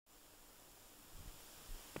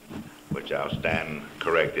which I'll stand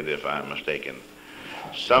corrected if I'm mistaken.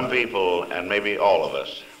 Some people, and maybe all of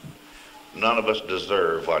us, none of us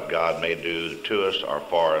deserve what God may do to us or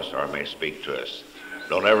for us or may speak to us.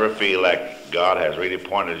 Don't ever feel like God has really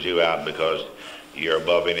pointed you out because you're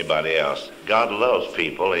above anybody else. God loves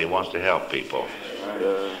people. He wants to help people.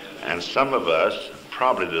 And some of us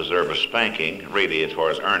probably deserve a spanking, really, as far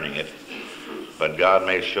as earning it. But God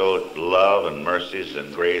may show love and mercies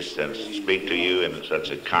and grace and speak to you in such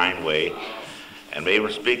a kind way, and may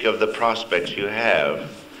even speak of the prospects you have,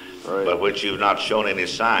 but which you've not shown any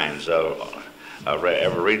signs of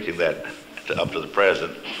ever reaching that up to the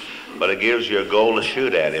present. But it gives you a goal to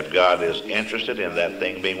shoot at. If God is interested in that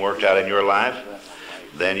thing being worked out in your life,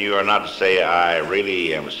 then you are not to say, I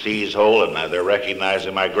really am seized whole and they're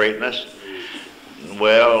recognizing my greatness.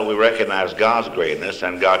 Well, we recognize God's greatness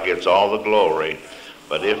and God gets all the glory.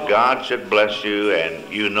 But if God should bless you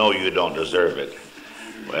and you know you don't deserve it,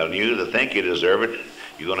 well, you that think you deserve it,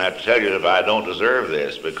 you're going to have to tell you if I don't deserve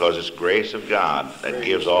this, because it's grace of God that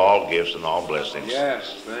gives all gifts and all blessings.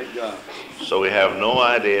 Yes, thank God. So we have no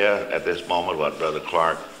idea at this moment what Brother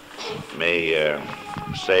Clark may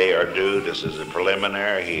say or do. This is a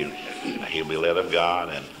preliminary. He'll be led of God,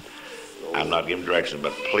 and I'm not giving direction.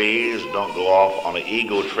 But please don't go off on an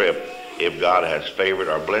ego trip if God has favored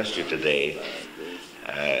or blessed you today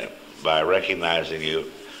by recognizing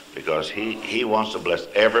you, because he wants to bless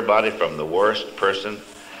everybody from the worst person.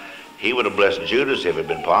 He would have blessed Judas if it had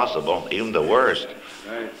been possible, even the worst.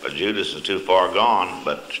 But Judas is too far gone.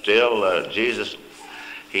 But still, Jesus,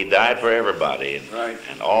 he died for everybody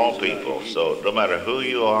and all people. So no matter who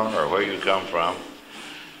you are or where you come from,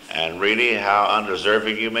 and really how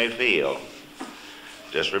undeserving you may feel,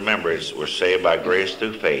 just remember we're saved by grace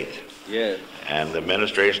through faith. Yes. And the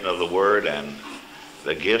administration of the Word and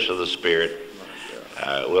the gifts of the Spirit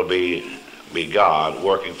will be God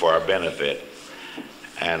working for our benefit.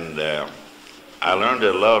 And I learned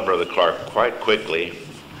to love Brother Clark quite quickly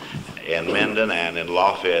in Minden and in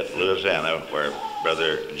Lafayette, Louisiana, where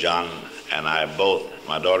Brother John and I both,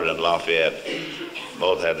 my daughter in Lafayette,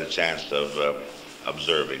 both had the chance of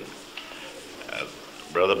observing.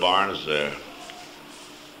 Brother Barnes, that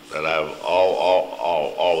I've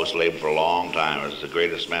always labeled for a long time as the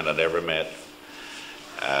greatest man I'd ever met,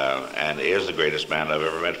 and is the greatest man I've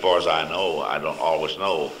ever met. As far as I know, I don't always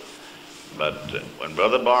know. But when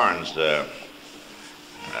Brother Barnes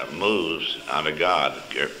moves under God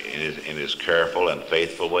in his careful and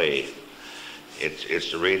faithful way,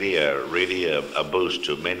 it's really a boost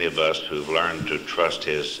to many of us who've learned to trust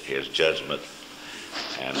his judgment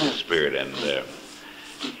and his spirit. And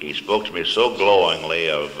he spoke to me so glowingly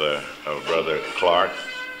of Brother Clark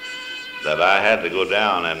that I had to go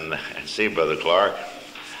down and see Brother Clark,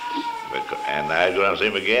 and I had to go down and see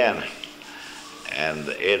him again. And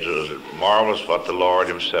it was marvelous what the Lord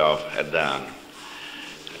himself had done.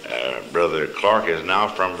 Brother Clark is now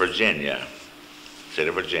from Virginia, state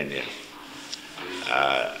of Virginia.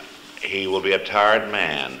 He will be a tired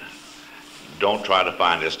man. Don't try to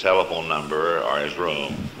find his telephone number or his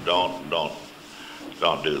room. Don't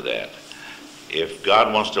do that. If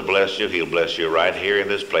God wants to bless you, he'll bless you right here in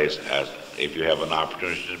this place. If you have an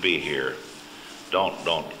opportunity to be here, don't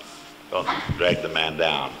drag the man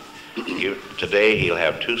down. Today he'll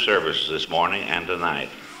have 2 services, this morning and tonight.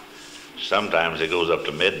 Sometimes it goes up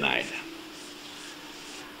to midnight.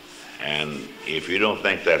 And if you don't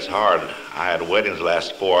think that's hard, I had weddings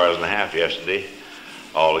last 4 hours and a half yesterday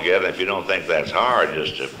altogether. If you don't think that's hard,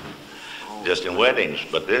 just in weddings,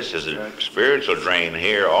 but this is a spiritual drain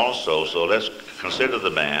here also. So let's consider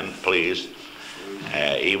the man, please.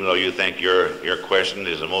 Even though you think your question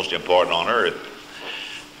is the most important on earth,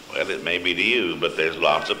 well, it may be to you, but there's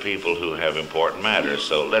lots of people who have important matters.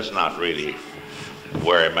 So let's not really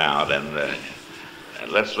wear him out, and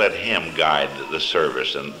let's let him guide the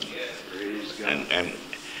service. And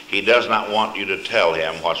he does not want you to tell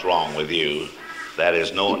him what's wrong with you. That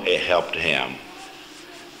is no help to him.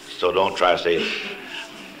 So don't try to say,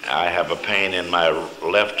 I have a pain in my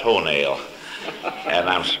left toenail, and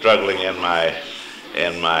I'm struggling in my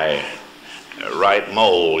right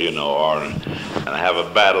mole, and I have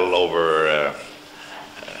a battle over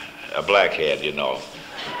a blackhead, a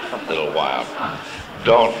little while.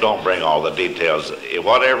 Don't bring all the details.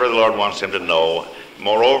 Whatever the Lord wants him to know.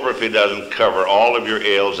 Moreover, if he doesn't cover all of your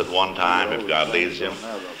ills at one time, if God leads him,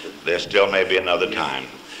 there still may be another time.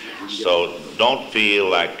 So don't feel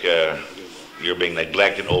like you're being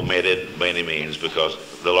neglected, omitted by any means, because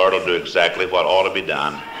the Lord will do exactly what ought to be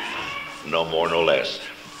done, no more, no less.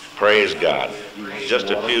 Praise God. Just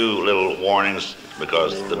a few little warnings,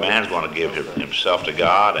 because the man's going to give himself to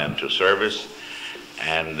God and to service,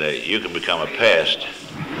 And you can become a pest,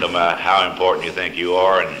 no matter how important you think you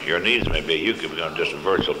are and your needs may be. You can become just a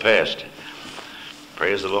virtual pest.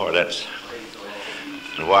 Praise the Lord.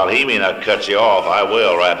 And while he may not cut you off, I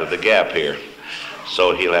will right at the gap here.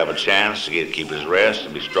 So he'll have a chance to keep his rest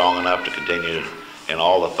and be strong enough to continue in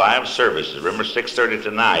all the 5 services. Remember, 6:30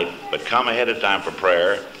 tonight, but come ahead of time for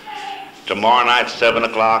prayer. Tomorrow night, 7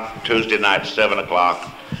 o'clock. Tuesday night, 7 o'clock.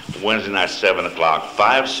 Wednesday night, 7 o'clock.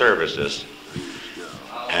 5 services.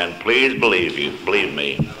 And please believe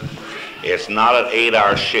me, it's not an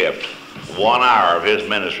 8-hour shift. 1 hour of his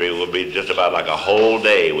ministry will be just about like a whole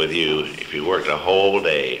day with you if you worked a whole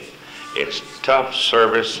day. It's tough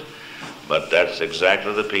service, but that's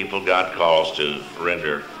exactly the people God calls to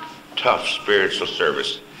render tough spiritual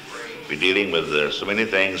service. We're dealing with so many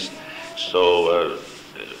things, so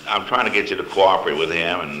I'm trying to get you to cooperate with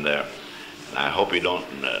him, and I hope you don't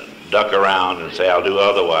duck around and say, I'll do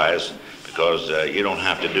otherwise, because you don't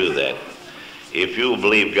have to do that. If you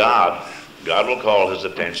believe God, God will call his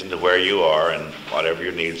attention to where you are and whatever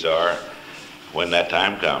your needs are when that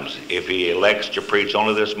time comes. If he elects to preach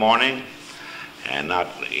only this morning and not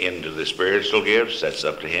into the spiritual gifts, that's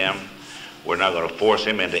up to him. We're not going to force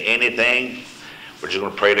him into anything. We're just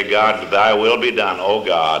going to pray to God, thy will be done, O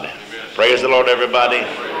God. Amen. Praise the Lord, everybody.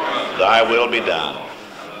 Thy will be done.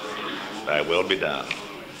 Thy will be done.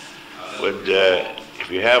 If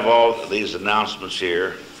you have all these announcements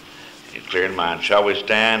here, clear in mind, shall we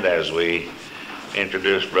stand as we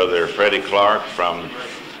introduce Brother Freddy Clark from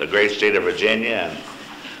the great state of Virginia?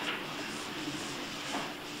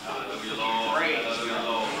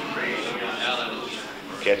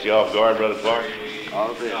 Catch you off guard, Brother Clark?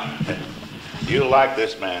 You like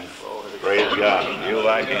this man. Praise God. You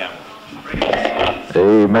like him.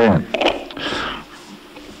 Amen.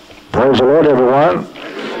 Praise the Lord, everyone.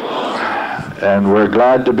 And we're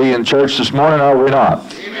glad to be in church this morning, are we not?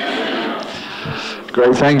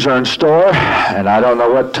 Great things are in store, and I don't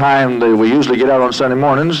know what time we usually get out on Sunday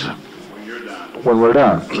mornings. When we're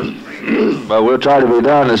done. But we'll try to be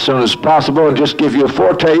done as soon as possible and just give you a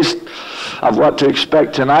foretaste of what to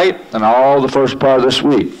expect tonight and all the first part of this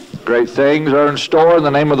week. Great things are in store in the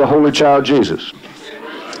name of the Holy Child Jesus.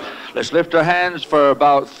 Let's lift our hands for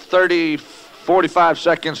about 45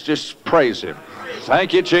 seconds, just praise him.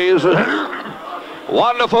 Thank you, Jesus.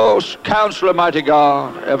 Wonderful Counselor, mighty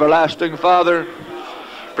God, everlasting Father,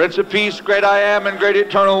 Prince of Peace, great I am and great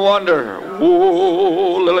eternal wonder.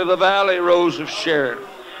 Ooh, Lily of the Valley, Rose of Sharon,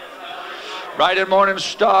 bright and morning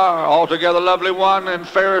star, altogether lovely one and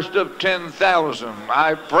fairest of 10,000.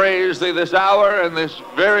 I praise thee this hour and this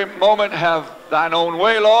very moment. Have thine own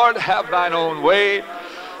way, Lord, have thine own way.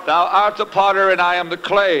 Thou art the potter and I am the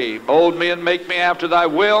clay. Mold me and make me after thy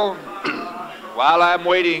will. While I'm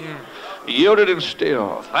waiting, yielded and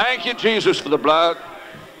still. Thank you, Jesus, for the blood.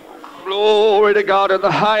 Glory to God in the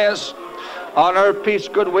highest. On earth, peace,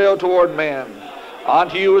 goodwill toward men.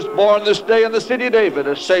 Unto you is born this day in the city of David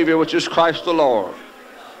a Savior, which is Christ the Lord.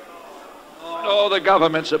 Oh, the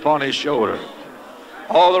government's upon his shoulder.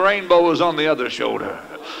 All the rainbow is on the other shoulder.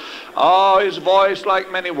 Oh, his voice like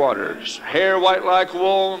many waters. Hair white like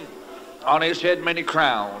wool. On his head many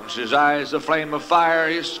crowns. His eyes a flame of fire.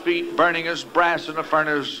 His feet burning as brass in a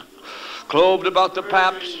furnace. Clothed about the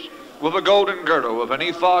paps with a golden girdle, with an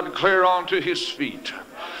ephod clear onto his feet.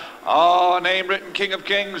 Ah, a name written King of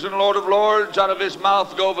Kings and Lord of Lords. Out of his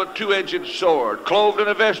mouth goeth a two-edged sword, clothed in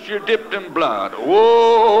a vesture dipped in blood.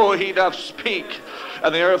 Whoa, he doth speak,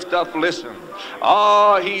 and the earth doth listen.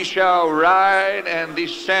 Ah, he shall ride and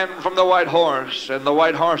descend from the white horse, and the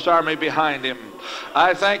white horse army behind him.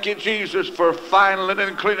 I thank you, Jesus, for fine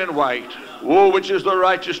linen, clean and white. Whoa, which is the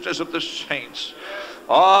righteousness of the saints.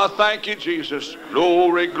 Ah, thank you, Jesus.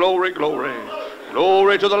 Glory, glory, glory.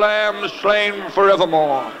 Glory to the Lamb slain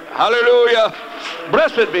forevermore. Hallelujah.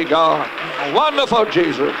 Blessed be God. Wonderful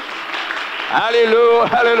Jesus. Hallelujah,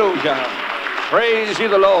 hallelujah. Praise ye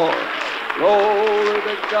the Lord. Glory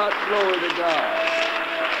to God, glory to God.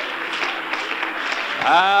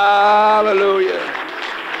 Hallelujah.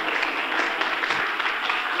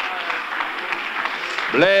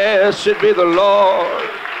 Blessed be the Lord.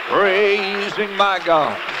 Praising my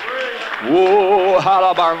God. Whoa,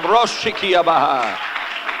 halaban roshikiabaha.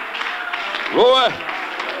 Glory.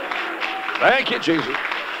 Thank you, Jesus.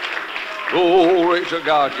 Glory to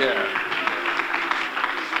God, yeah.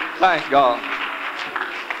 Thank God.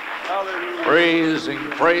 Hallelujah. Praising,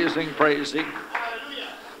 praising, praising.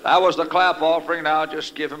 That was the clap offering. Now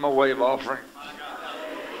just give him a wave offering.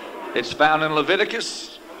 It's found in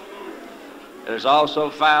Leviticus. It is also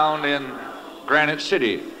found in Granite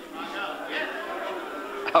City.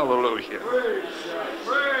 Hallelujah.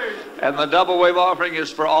 And the double wave offering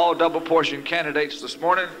is for all double portion candidates this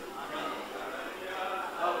morning.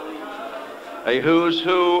 A who's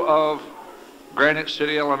who of Granite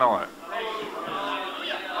City, Illinois.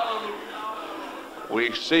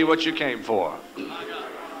 We see what you came for.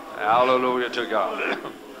 Hallelujah to God.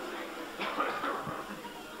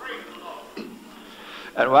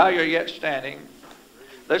 And while you're yet standing,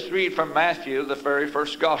 let's read from Matthew, the very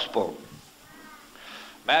first gospel.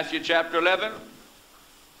 Matthew chapter 11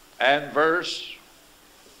 and verse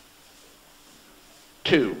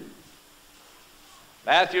 2.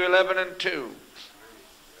 Matthew 11 and 2.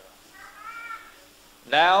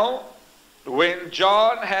 Now, when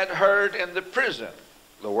John had heard in the prison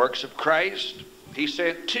the works of Christ, he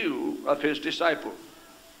sent 2 of his disciples,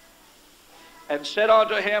 and said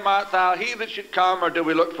unto him, Art thou he that should come, or do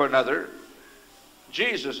we look for another?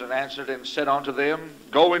 Jesus answered and said unto them,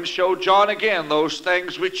 Go and show John again those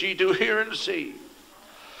things which ye do hear and see.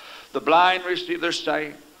 The blind receive their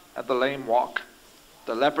sight, and the lame walk.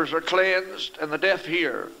 The lepers are cleansed, and the deaf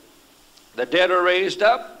hear. The dead are raised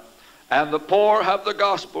up, and the poor have the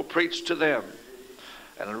gospel preached to them.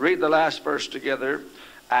 And read the last verse together.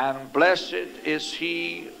 And blessed is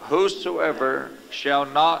he whosoever shall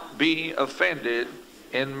not be offended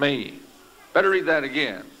in me. Better read that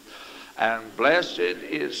again. And blessed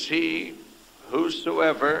is he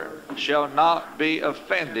whosoever shall not be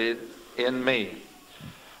offended in me.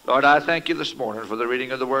 Lord, I thank you this morning for the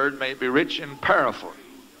reading of the word. May it be rich and powerful,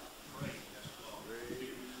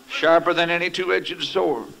 sharper than any two-edged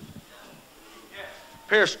sword,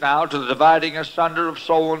 pierced now to the dividing asunder of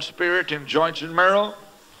soul and spirit and joints and marrow,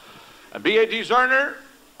 and be a discerner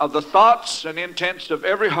of the thoughts and intents of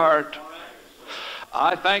every heart.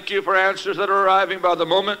 I thank you for answers that are arriving by the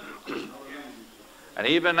moment. And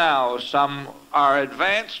even now, some are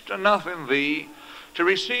advanced enough in thee to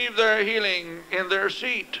receive their healing in their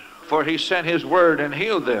seat, for he sent his word and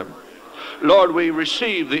healed them. Lord, we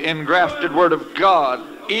receive the engrafted word of God,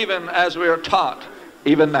 even as we are taught,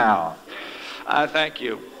 even now. I thank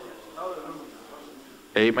you.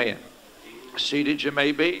 Amen. Seated you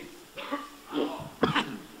may be.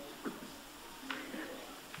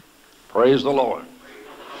 Praise the Lord.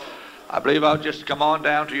 I believe I'll just come on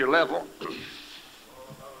down to your level.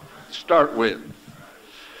 Start with.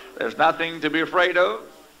 There's nothing to be afraid of.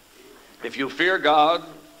 If you fear God,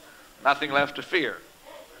 nothing left to fear.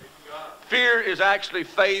 Fear is actually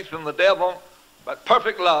faith in the devil, but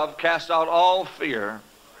perfect love casts out all fear.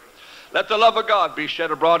 Let the love of God be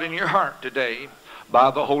shed abroad in your heart today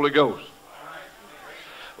by the Holy Ghost.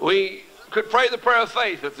 We could pray the prayer of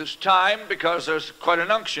faith at this time because there's quite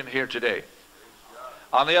an unction here today.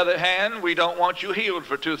 On the other hand, we don't want you healed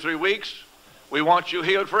for 2 or 3 weeks. We want you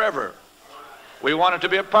healed forever. We want it to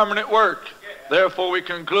be a permanent work. Therefore, we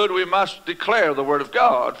conclude we must declare the Word of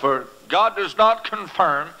God, for God does not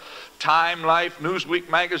confirm Time, Life, Newsweek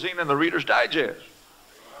magazine, and the Reader's Digest.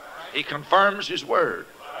 He confirms His Word.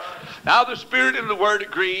 Now the Spirit and the Word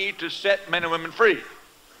agreed to set men and women free.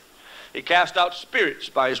 He cast out spirits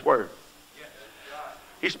by His Word.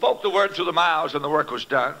 He spoke the Word through the mouths, and the work was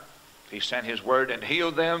done. He sent His Word and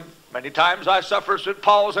healed them. Many times I suffer, said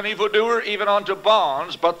Paul, as an evildoer, even unto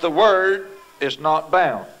bonds, but the Word is not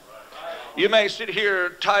bound. You may sit here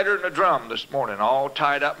tighter than a drum this morning, all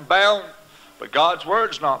tied up and bound, but God's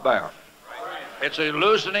Word's not bound. It's a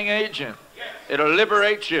loosening agent. It'll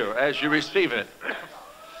liberate you as you receive it.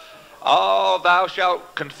 Oh, thou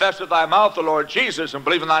shalt confess with thy mouth the Lord Jesus and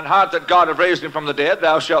believe in thine heart that God hath raised him from the dead,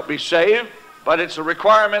 thou shalt be saved. But it's a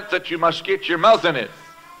requirement that you must get your mouth in it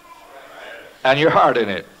and your heart in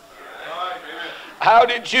it. How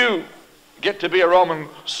did you get to be a Roman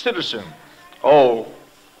citizen? Oh,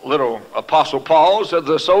 little Apostle Paul, said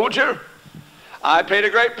the soldier, I paid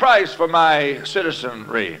a great price for my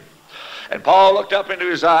citizenry. And Paul looked up into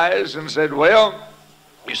his eyes and said, well,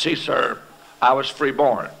 you see, sir, I was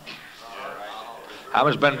free-born. How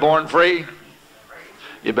many's been born free?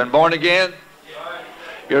 You've been born again?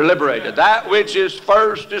 You're liberated. That which is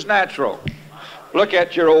first is natural. Look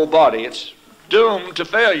at your old body. It's doomed to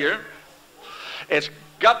failure. It's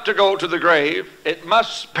got to go to the grave. It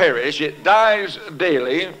must perish. It dies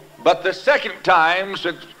daily. But the second time,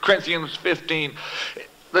 said Corinthians 15,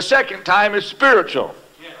 the second time is spiritual.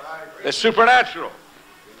 It's supernatural.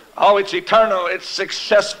 Oh, it's eternal. It's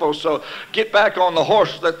successful. So get back on the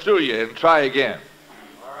horse that threw you and try again.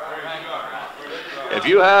 If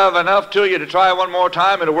you have enough to you to try one more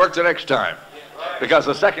time, it'll work the next time. Because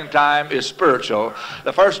the second time is spiritual.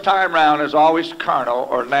 The first time round is always carnal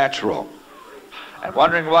or natural. And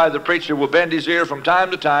wondering why the preacher will bend his ear from time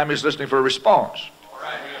to time, he's listening for a response.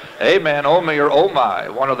 Amen, oh me or oh my,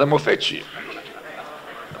 one of them will fit you.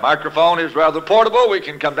 Microphone is rather portable. We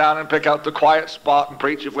can come down and pick out the quiet spot and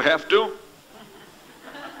preach if we have to.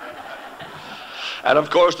 And of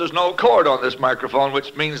course, there's no cord on this microphone,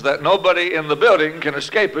 which means that nobody in the building can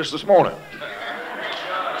escape us this morning.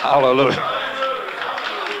 Hallelujah.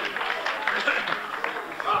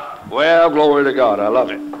 Well, glory to God. I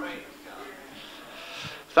love it.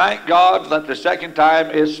 Thank God that the second time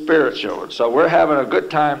is spiritual. And so we're having a good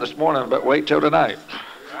time this morning, but wait till tonight.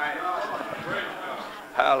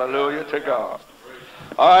 Hallelujah to God.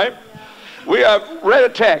 All right. We have read a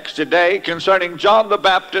text today concerning John the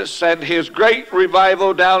Baptist and his great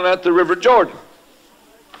revival down at the River Jordan.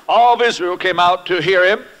 All of Israel came out to hear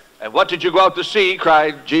him. And what did you go out to see?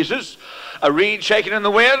 Cried Jesus. A reed shaking in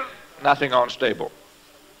the wind? Nothing unstable.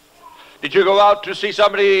 Did you go out to see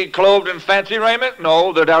somebody clothed in fancy raiment?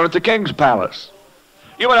 No, they're down at the king's palace.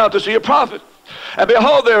 You went out to see a prophet. And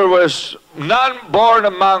behold, there was none born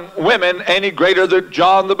among women any greater than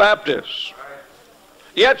John the Baptist.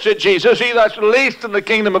 Yet, said Jesus, he that's least in the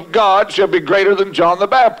kingdom of God shall be greater than John the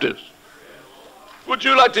Baptist. Would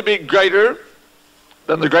you like to be greater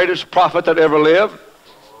than the greatest prophet that ever lived?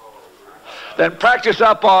 Then practice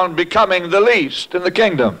up on becoming the least in the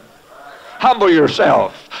kingdom. Humble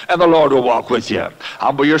yourself, and the Lord will walk with you.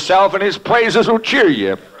 Humble yourself, and his praises will cheer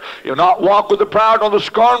you. You'll not walk with the proud or the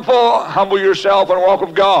scornful. Humble yourself and walk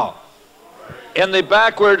with God. In the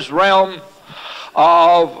backwards realm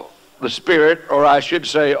of the spirit, or I should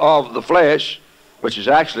say of the flesh, which is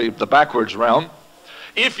actually the backwards realm,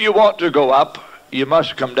 if you want to go up, you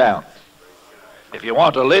must come down. If you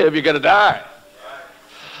want to live, you got to die.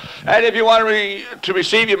 And if you want to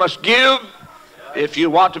receive, you must give. If you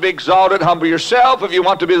want to be exalted, humble yourself. If you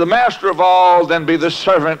want to be the master of all, then be the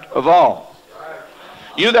servant of all.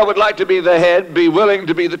 You that would like to be the head, be willing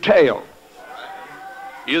to be the tail.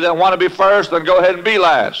 You that want to be first, then go ahead and be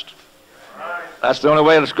last. That's the only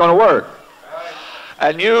way it's going to work.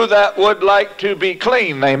 And you that would like to be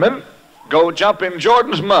clean, Naaman, go jump in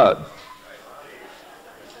Jordan's mud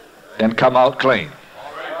and come out clean.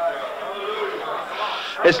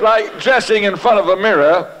 It's like dressing in front of a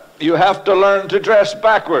mirror. You have to learn to dress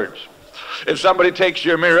backwards. If somebody takes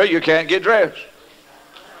your mirror, you can't get dressed.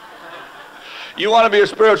 You want to be a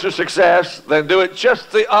spiritual success, then do it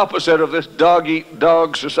just the opposite of this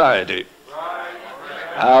dog-eat-dog society.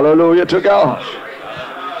 Hallelujah to God.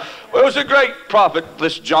 Well, it was a great prophet,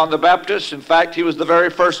 this John the Baptist. In fact, he was the very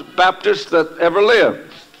first Baptist that ever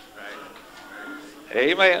lived.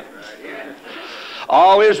 Amen.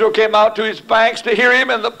 All Israel came out to his banks to hear him,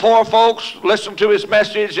 and the poor folks listened to his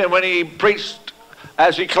message. And when he preached,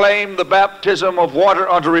 as he claimed, the baptism of water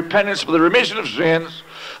unto repentance for the remission of sins,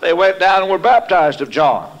 they went down and were baptized of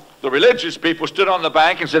John. The religious people stood on the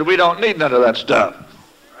bank and said, we don't need none of that stuff.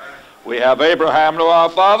 We have Abraham to our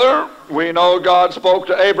father. We know God spoke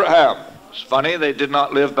to Abraham. It's funny, they did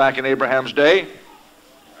not live back in Abraham's day.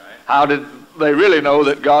 How did they really know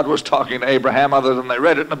that God was talking to Abraham other than they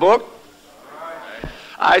read it in the book?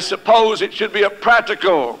 I suppose it should be a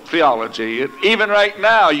practical theology. Even right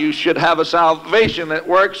now, you should have a salvation that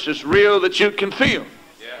works as real that you can feel.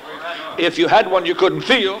 If you had one you couldn't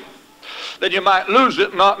feel, then you might lose it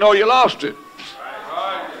and not know you lost it.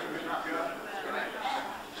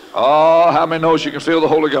 Oh, how many knows you can feel the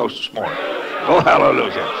Holy Ghost this morning? Oh,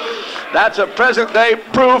 hallelujah. That's a present day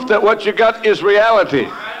proof that what you got is reality.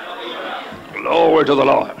 Glory to the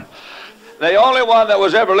Lord. The only one that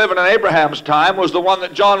was ever living in Abraham's time was the one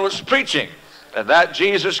that John was preaching. And that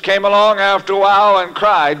Jesus came along after a while and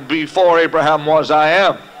cried, before Abraham was, I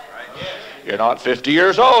am. You're not 50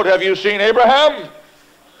 years old. Have you seen Abraham?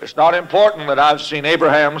 It's not important that I've seen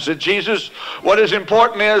Abraham, said Jesus. What is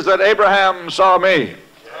important is that Abraham saw me.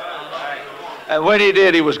 And when he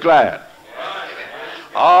did, he was glad.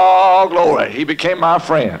 Oh, glory. He became my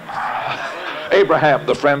friend. Abraham,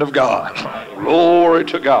 the friend of God. Glory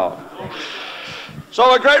to God.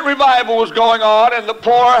 So a great revival was going on, and the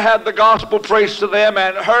poor had the gospel preached to them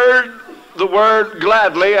and heard the word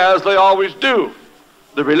gladly, as they always do.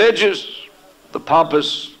 The religious, the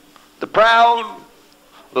pompous, the proud,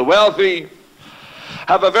 the wealthy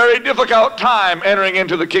have a very difficult time entering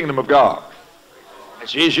into the kingdom of God.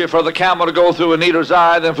 It's easier for the camel to go through a needle's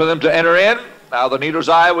eye than for them to enter in. Now, the needle's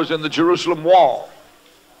eye was in the Jerusalem wall.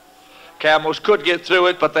 Camels could get through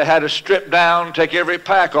it, but they had to strip down, take every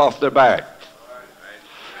pack off their back.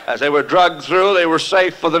 As they were dragged through, they were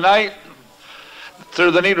safe for the night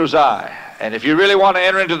through the needle's eye. And if you really want to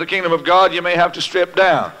enter into the kingdom of God, you may have to strip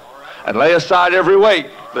down. and lay aside every weight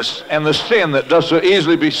and the sin that does so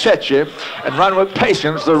easily beset you, and run with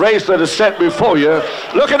patience the race that is set before you,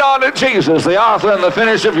 looking on to Jesus, the author and the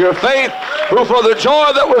finisher of your faith, who for the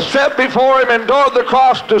joy that was set before him endured the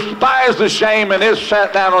cross, despised the shame, and is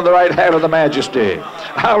sat down on the right hand of the majesty.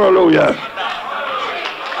 Hallelujah.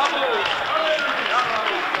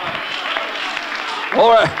 All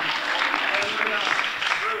right.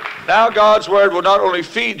 Now God's word will not only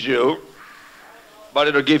feed you, but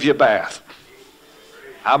it'll give you a bath.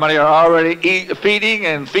 How many are already feeding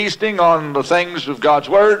and feasting on the things of God's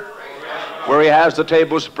word, where he has the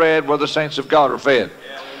table spread, where the saints of God are fed?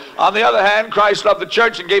 On the other hand, Christ loved the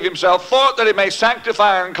church and gave himself for it, that he may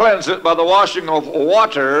sanctify and cleanse it by the washing of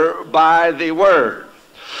water by the word.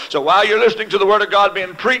 So while you're listening to the word of God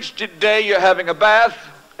being preached today, you're having a bath,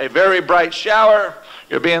 a very bright shower.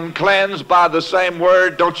 You're being cleansed by the same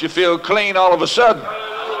word. Don't you feel clean all of a sudden?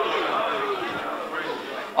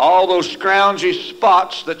 All those scroungy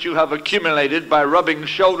spots that you have accumulated by rubbing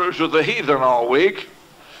shoulders with the heathen all week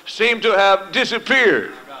seem to have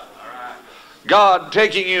disappeared. God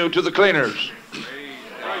taking you to the cleaners,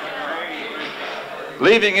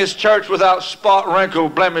 leaving his church without spot, wrinkle,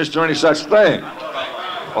 blemish, or any such thing.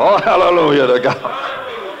 Oh, hallelujah to God.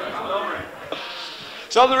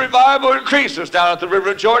 So the revival increases down at the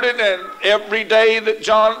River Jordan, and every day that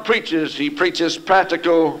John preaches, he preaches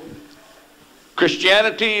practical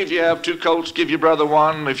Christianity. If you have two coats, give your brother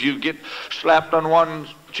one. If you get slapped on one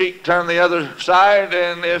cheek, turn the other side.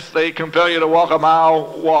 And if they compel you to walk a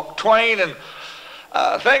mile, walk twain. And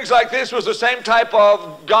things like this was the same type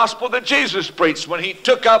of gospel that Jesus preached when he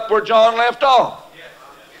took up where John left off.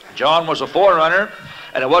 John was a forerunner,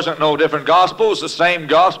 and it wasn't no different gospel. It was the same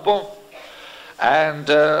gospel. And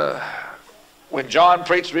when John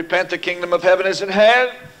preached, repent, the kingdom of heaven is at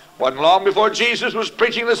hand, wasn't long before Jesus was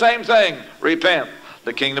preaching the same thing. Repent,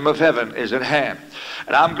 the kingdom of heaven is at hand.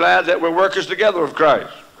 And I'm glad that we're workers together with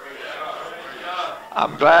Christ.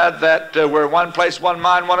 I'm glad that we're one place, one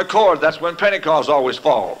mind, one accord. That's when Pentecost always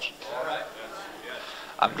falls.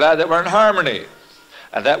 I'm glad that we're in harmony,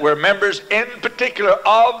 and that we're members in particular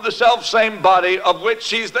of the self-same body of which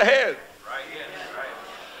he's the head.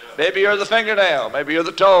 Maybe you're the fingernail, maybe you're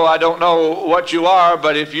the toe. I don't know what you are,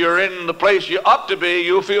 but if you're in the place you ought to be,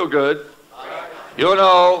 you'll feel good. You'll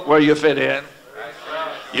know where you fit in.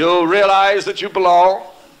 You'll realize that you belong.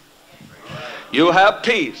 You'll have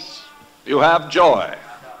peace. You'll have joy.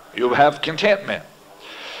 You'll have contentment.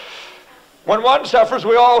 When one suffers,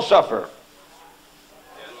 we all suffer.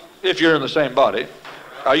 If you're in the same body.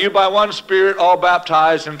 Are you by one Spirit all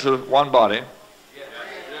baptized into one body,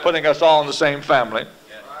 putting us all in the same family?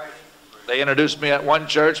 They introduced me at one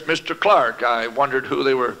church, Mr. Clark. I wondered who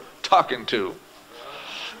they were talking to.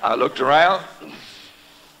 I looked around,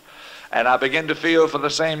 and I began to feel for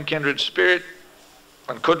the same kindred spirit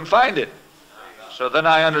and couldn't find it. So then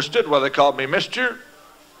I understood why they called me Mr.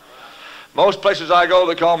 Most places I go,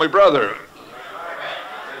 they call me brother.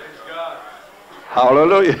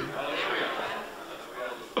 Hallelujah.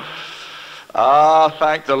 Ah,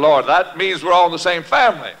 thank the Lord. That means we're all in the same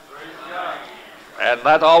family. And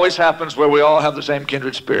that always happens where we all have the same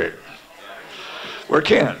kindred spirit. We're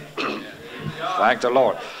kin. Thank the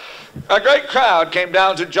Lord. A great crowd came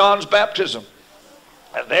down to John's baptism.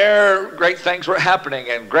 And there great things were happening,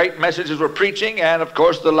 and great messages were preaching, and of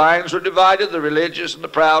course the lines were divided. The religious and the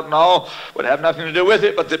proud and all would have nothing to do with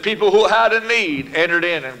it, but the people who had a need entered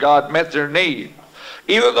in, and God met their need.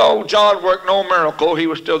 Even though John worked no miracle, he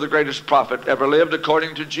was still the greatest prophet ever lived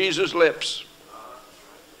according to Jesus' lips.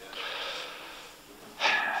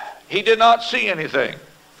 He did not see anything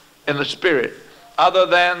in the Spirit other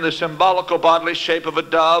than the symbolical bodily shape of a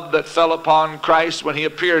dove that fell upon Christ when he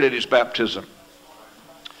appeared at his baptism.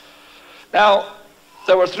 Now,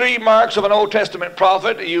 there were three marks of an Old Testament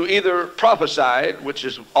prophet. You either prophesied, which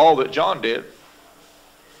is all that John did,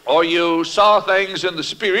 or you saw things in the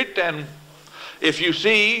Spirit, and if you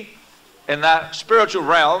see in that spiritual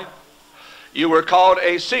realm, you were called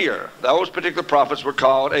a seer. Those particular prophets were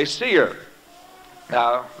called a seer.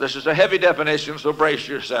 Now, this is a heavy definition, so brace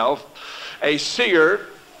yourself. A seer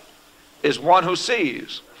is one who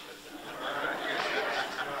sees.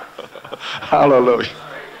 Hallelujah.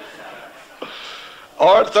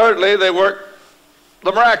 Or thirdly, they work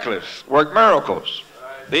the miraculous, work miracles.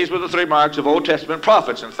 These were the three marks of Old Testament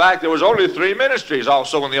prophets. In fact, there was only three ministries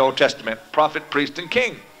also in the Old Testament: prophet, priest, and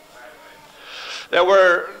king. There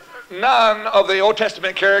were none of the Old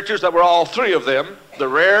Testament characters that were all three of them. The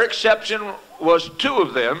rare exception was two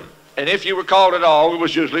of them, and if you were called at all, it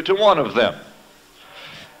was usually to one of them.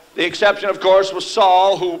 The exception, of course, was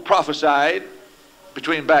Saul, who prophesied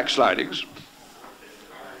between backslidings.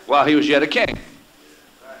 while he was yet a king.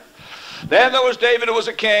 Then there was David, who was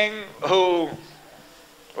a king who,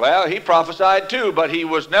 well, he prophesied too, but he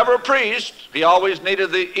was never a priest. He always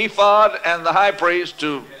needed the ephod and the high priest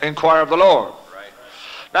to inquire of the Lord.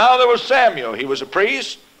 Now there was Samuel. He was a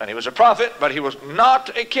priest and he was a prophet, but he was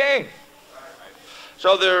not a king.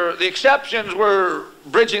 So the exceptions were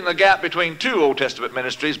bridging the gap between two Old Testament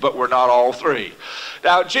ministries, but were not all three.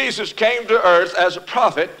 Now Jesus came to earth as a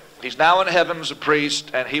prophet. He's now in heaven as a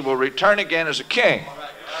priest, and he will return again as a king.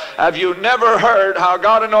 Have you never heard how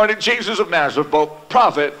God anointed Jesus of Nazareth, both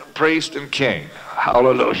prophet, priest, and king?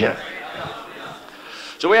 Hallelujah.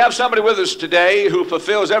 So we have somebody with us today who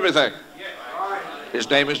fulfills everything. His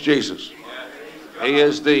name is Jesus. He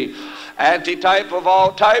is the antitype of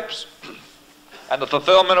all types and the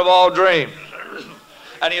fulfillment of all dreams.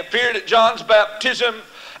 And he appeared at John's baptism,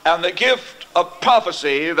 and the gift of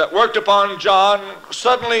prophecy that worked upon John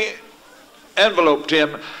suddenly enveloped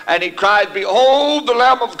him, and he cried, "Behold the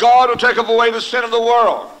Lamb of God who taketh away the sin of the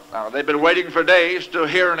world." Now they've been waiting for days to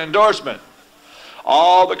hear an endorsement.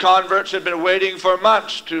 All the converts had been waiting for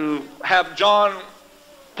months to have John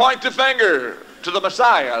point the finger to the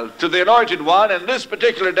Messiah, to the Anointed One, and this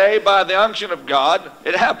particular day, by the unction of God,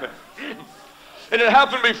 it happened. It had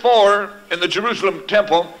happened before in the Jerusalem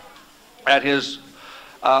temple at his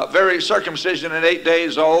very circumcision at 8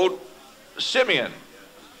 days old. Simeon,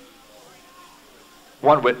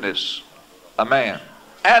 one witness, a man.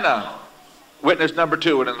 Anna, witness number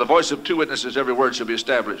 2, and in the voice of 2 witnesses every word shall be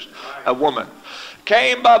established. A woman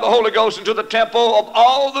came by the Holy Ghost into the temple. Of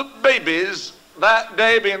all the babies that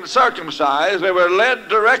day being circumcised, they were led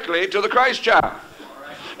directly to the Christ child.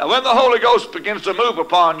 Now when the Holy Ghost begins to move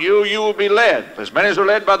upon you, you will be led. As many as are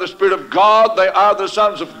led by the Spirit of God, they are the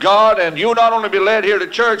sons of God, and you'll not only be led here to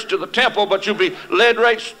church, to the temple, but you'll be led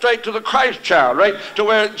right straight to the Christ child, right to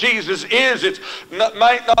where Jesus is. It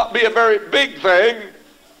might not be a very big thing,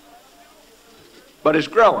 but it's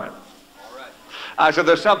growing. I said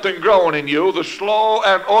there's something growing in you, the slow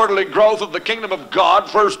and orderly growth of the kingdom of God,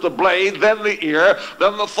 first the blade, then the ear,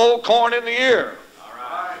 then the full corn in the ear.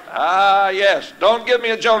 Ah, yes. Don't give me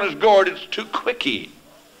a Jonah's gourd. It's too quickie.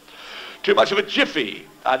 Too much of a jiffy.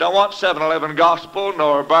 I don't want 7-Eleven gospel,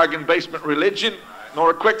 nor bargain basement religion, nor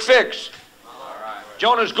a quick fix.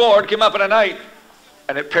 Jonah's gourd came up in a night,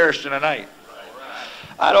 and it perished in a night.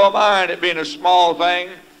 I don't mind it being a small thing,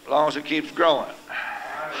 as long as it keeps growing.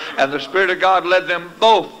 And the Spirit of God led them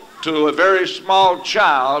both to a very small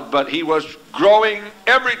child, but he was growing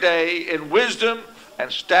every day in wisdom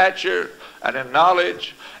and stature and in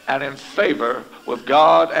knowledge and in favor with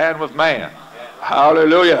God and with man.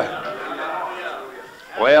 Hallelujah.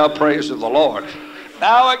 Well, praise to the Lord.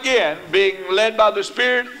 Now again, being led by the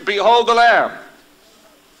Spirit, behold the Lamb.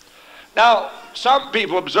 Now, some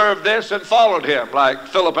people observed this and followed him, like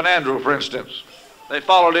Philip and Andrew, for instance. They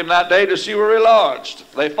followed him that day to see where he lodged.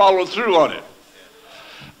 They followed through on it.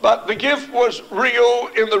 But the gift was real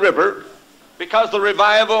in the river because the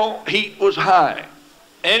revival heat was high.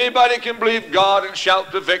 Anybody can believe God and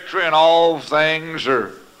shout the victory, and all things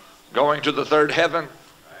are going to the third heaven.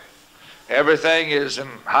 Everything is in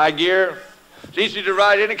high gear. It's easy to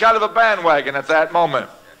ride any kind of a bandwagon at that moment.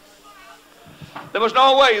 There was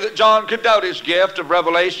no way that John could doubt his gift of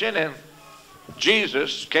revelation, and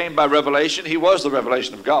Jesus came by revelation. He was the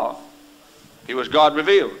revelation of God. He was God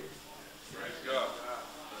revealed.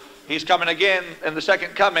 He's coming again in the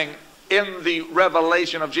second coming in the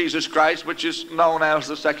revelation of Jesus Christ, which is known as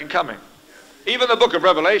the second coming. Even the book of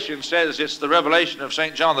Revelation says it's the revelation of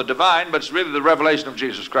St. John the Divine, but it's really the revelation of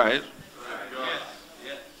Jesus Christ.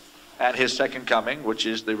 And his second coming, which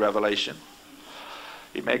is the revelation.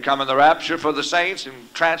 He may come in the rapture for the saints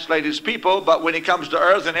and translate his people, but when he comes to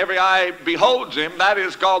earth and every eye beholds him, that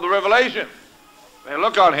is called the revelation. They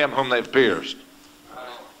look on him whom they've pierced.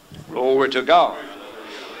 Glory to God.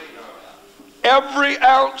 Every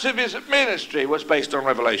ounce of his ministry was based on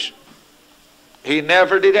revelation. He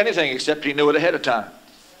never did anything except he knew it ahead of time.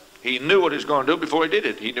 He knew what he was going to do before he did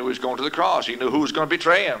it. He knew he was going to the cross. He knew who was going to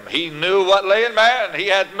betray him. He knew what lay in man. He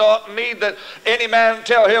had no need that any man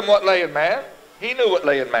tell him what lay in man. He knew what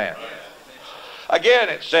lay in man. Again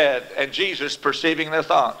it said, and Jesus perceiving their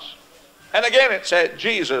thoughts. And again it said,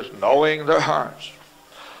 Jesus knowing their hearts.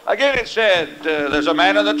 Again it said, there's a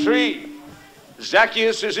man in the tree.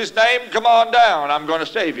 Zacchaeus is his name. Come on down. I'm going to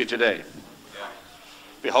save you today.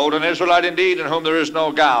 Behold, an Israelite indeed, in whom there is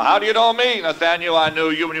no guile. How do you know me, Nathaniel? I knew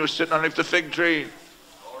you when you were sitting underneath the fig tree.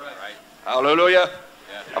 Right. Hallelujah.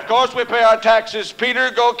 Yeah. Of course, we pay our taxes. Peter,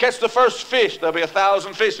 go catch the first fish. There'll be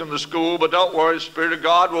 1,000 fish in the school, but don't worry. The Spirit of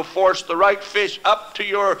God will force the right fish up to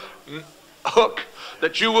your hook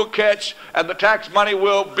that you will catch, and the tax money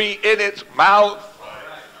will be in its mouth.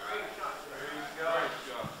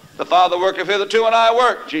 The Father worketh hitherto, and I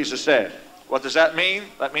work, Jesus said. What does that mean?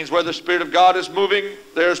 That means where the Spirit of God is moving,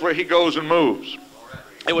 there's where he goes and moves.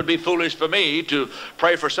 It would be foolish for me to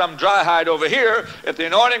pray for some dry hide over here if the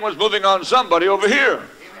anointing was moving on somebody over here.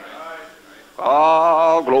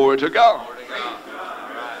 Oh, glory to God.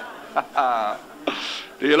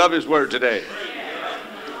 Do you love his word today?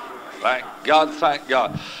 Thank God, thank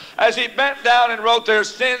God. As he bent down and wrote their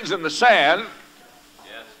sins in the sand,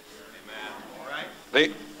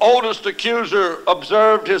 the oldest accuser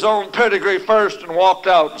observed his own pedigree first and walked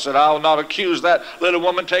out and said, I will not accuse that little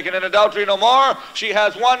woman taken in adultery no more. She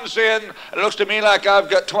has one sin, and it looks to me like I've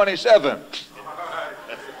got 27.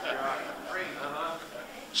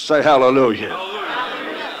 Say hallelujah.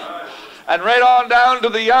 And right on down to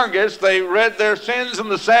the youngest, they read their sins in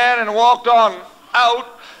the sand and walked on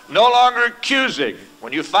out, no longer accusing.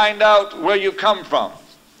 When you find out where you come from,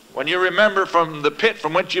 when you remember from the pit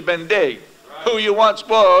from which you've been digged, who you once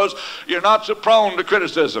was, you're not so prone to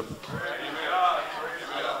criticism.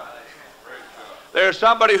 There's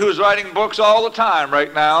somebody who's writing books all the time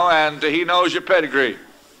right now, and he knows your pedigree.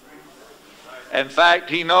 In fact,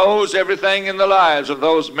 he knows everything in the lives of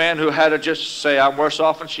those men who had to just say, I'm worse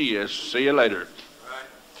off than she is. See you later.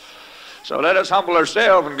 So let us humble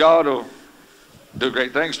ourselves, and God will do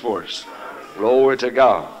great things for us. Glory to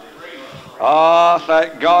God. Ah,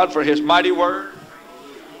 thank God for his mighty word.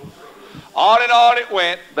 On and on it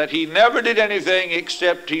went, that he never did anything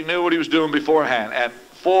except he knew what he was doing beforehand. And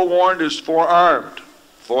forewarned is forearmed.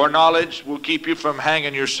 Foreknowledge will keep you from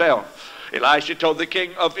hanging yourself. Elisha told the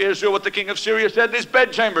king of Israel what the king of Syria said in his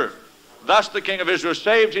bedchamber. Thus the king of Israel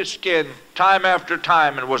saved his skin time after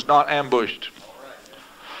time and was not ambushed.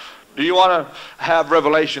 Do you want to have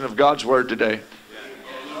revelation of God's word today?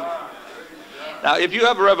 Now, if you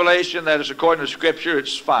have a revelation that is according to Scripture,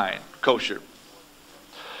 it's fine, kosher.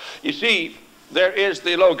 You see, there is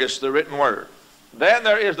the Logos, the written word. Then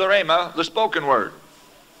there is the Rhema, the spoken word.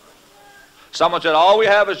 Someone said, all we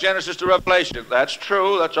have is Genesis to Revelation. That's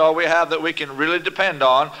true. That's all we have that we can really depend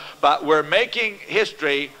on. But we're making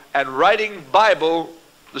history and writing Bible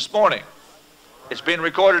this morning. It's been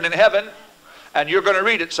recorded in heaven, and you're going to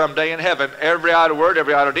read it someday in heaven. Every idle word,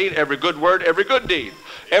 every idle deed, every good word, every good deed.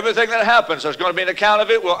 Everything that happens, there's going to be an account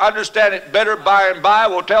of it. We'll understand it better by and by.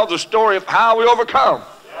 We'll tell the story of how we overcome.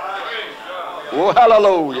 Oh,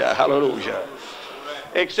 hallelujah, hallelujah.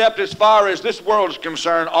 Except as far as this world is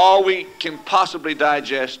concerned, all we can possibly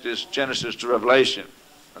digest is Genesis to Revelation.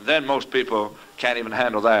 And then most people can't even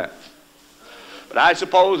handle that. But I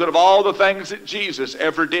suppose that of all the things that Jesus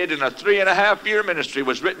ever did in a 3.5-year ministry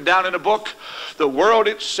was written down in a book, the world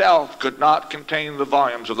itself could not contain the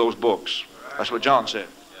volumes of those books. That's what John said.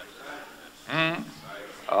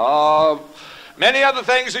 Many other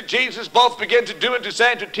things that Jesus both began to do and to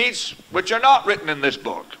say and to teach, which are not written in this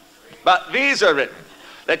book. But these are written,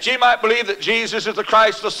 that ye might believe that Jesus is the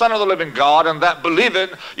Christ, the Son of the living God, and that believing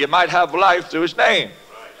you might have life through his name.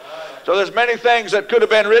 So there's many things that could have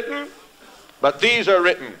been written, but these are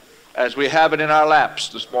written as we have it in our laps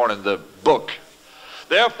this morning, the book.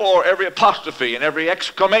 Therefore, every apostrophe and every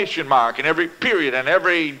exclamation mark and every period and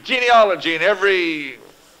every genealogy and every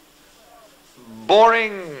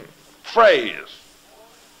boring phrase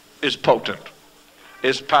is potent,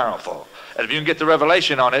 is powerful. And if you can get the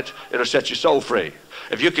revelation on it, it'll set your soul free.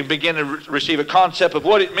 If you can begin to receive a concept of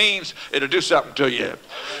what it means, it'll do something to you.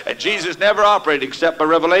 And Jesus never operated except by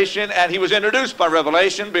revelation, and he was introduced by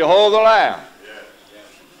revelation. Behold the Lamb.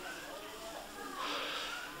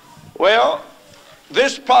 Well,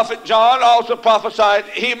 this prophet John also prophesied,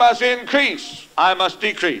 he must increase, I must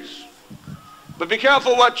decrease. But be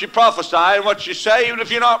careful what you prophesy and what you say, even if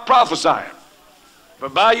you're not prophesying. For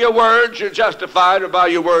by your words you're justified, or by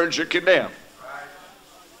your words you're condemned.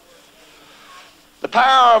 The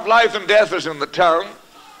power of life and death is in the tongue.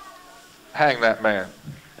 Hang that man.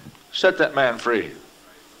 Set that man free.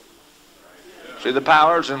 See the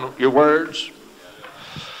powers in your words?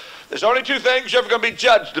 There's only two things you're ever going to be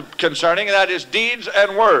judged concerning, and that is deeds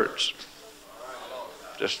and words.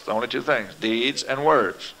 Just the only two things, deeds and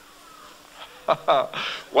words.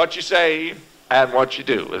 What you say and what you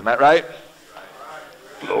do. Isn't that right?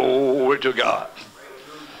 Glory to God.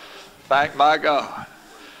 Thank my God.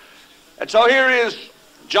 And so here is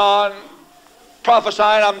John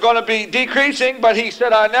prophesying, I'm going to be decreasing, but he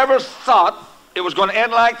said, I never thought it was going to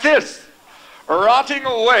end like this. Rotting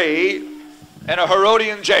away in a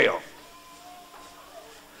Herodian jail.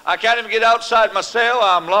 I can't even get outside my cell.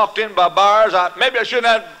 I'm locked in by bars. Maybe I shouldn't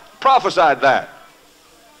have prophesied that.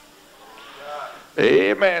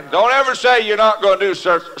 Amen. Don't ever say you're not going to do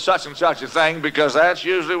such and such a thing, because that's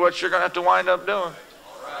usually what you're going to have to wind up doing.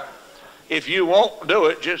 If you won't do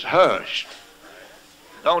it, just hush.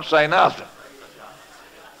 Don't say nothing.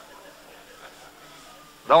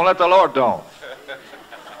 Don't let the Lord know.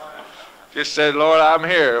 Just say, Lord, I'm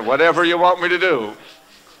here. Whatever you want me to do.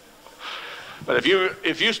 But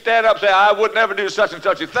if you stand up and say, I would never do such and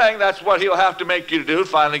such a thing, that's what he'll have to make you do,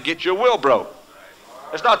 finally get your will broke.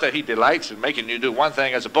 It's not that he delights in making you do one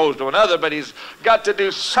thing as opposed to another, but he's got to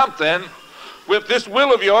do something with this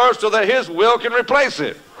will of yours so that his will can replace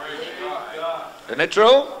it. Isn't it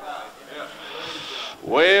true?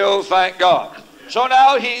 Well, thank God. So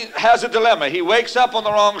now he has a dilemma. He wakes up on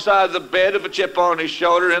the wrong side of the bed with a chip on his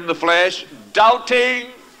shoulder in the flesh, doubting.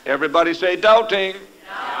 Everybody say doubting.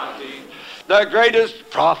 Doubting. The greatest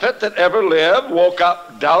prophet that ever lived woke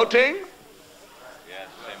up doubting. Yes,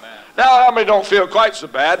 amen. Now, how many don't feel quite so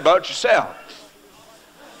bad about yourself?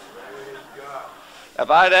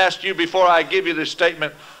 If I'd asked you before I give you this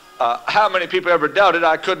statement, how many people ever doubted,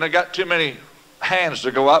 I couldn't have got too many hands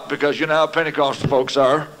to go up, because you know how Pentecostal folks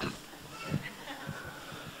are.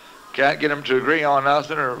 Can't get them to agree on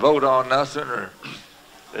nothing or vote on nothing or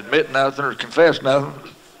admit nothing or confess nothing.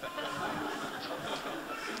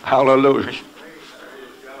 Hallelujah.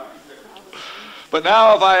 But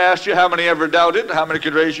now if I asked you how many ever doubted, how many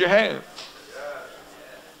could raise your hand?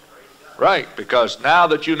 Right, because now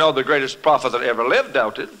that you know the greatest prophet that ever lived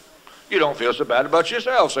doubted, you don't feel so bad about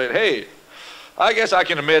yourself, saying, hey, I guess I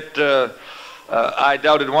can admit I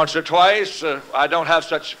doubted once or twice. I don't have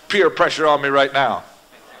such peer pressure on me right now.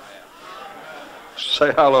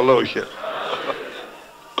 Say hallelujah.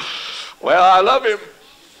 Well, I love him.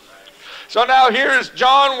 So now here's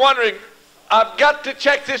John wondering, I've got to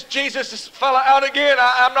check this Jesus fella out again.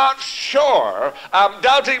 I'm not sure. I'm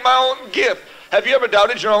doubting my own gift. Have you ever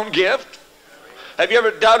doubted your own gift? Have you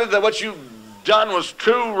ever doubted that what you've done was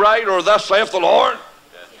true, right, or thus saith the Lord?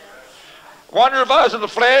 I wonder if I was in the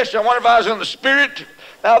flesh. I wonder if I was in the spirit.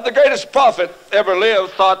 Now, the greatest prophet ever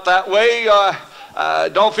lived thought that way.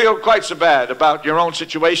 Don't feel quite so bad about your own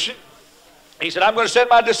situation. He said, I'm going to send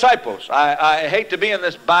my disciples. I hate to be in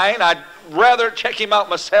this bind. I'd rather check him out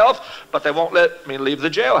myself, but they won't let me leave the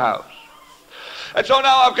jailhouse. And so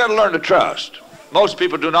now I've got to learn to trust. Most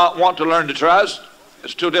people do not want to learn to trust.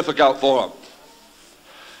 It's too difficult for them.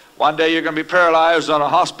 One day you're going to be paralyzed on a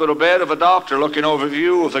hospital bed of a doctor looking over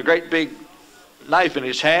you with a great big knife in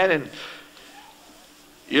his hand, and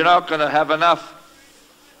you're not going to have enough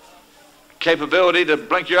capability to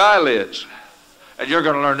blink your eyelids, and you're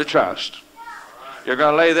going to learn to trust. You're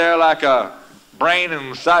going to lay there like a brain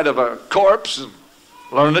inside of a corpse and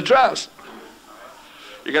learn to trust.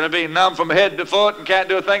 You're going to be numb from head to foot and can't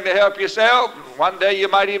do a thing to help yourself. One day you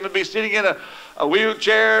might even be sitting in a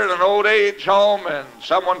wheelchair in an old age home and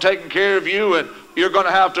someone taking care of you, and you're going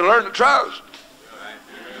to have to learn to trust.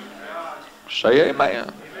 Say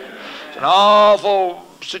amen. It's an awful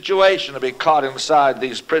situation to be caught inside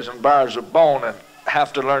these prison bars of bone and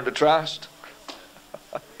have to learn to trust.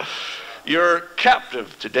 You're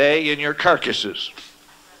captive today in your carcasses.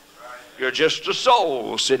 You're just a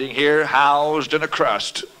soul sitting here housed in a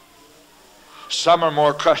crust. Some are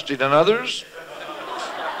more crusty than others.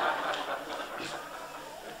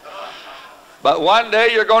 But one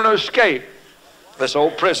day you're going to escape this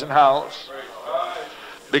old prison house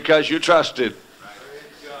because you trusted.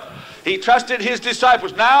 He trusted his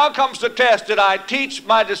disciples. Now comes the test. Did I teach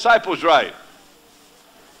my disciples right?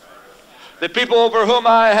 The people over whom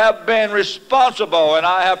I have been responsible, and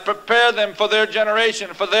I have prepared them for their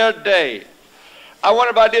generation, for their day. I wonder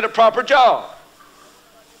if I did a proper job.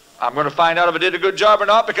 I'm going to find out if I did a good job or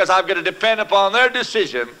not, because I've got to depend upon their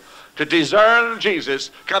decision to discern Jesus,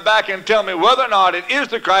 come back and tell me whether or not it is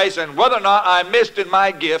the Christ and whether or not I missed in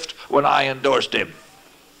my gift when I endorsed him.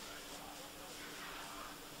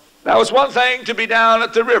 Now, it's one thing to be down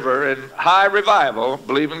at the river in high revival,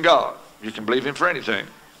 believing God. You can believe him for anything.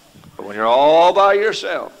 But when you're all by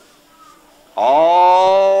yourself,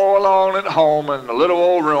 all alone at home in a little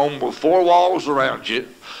old room with four walls around you,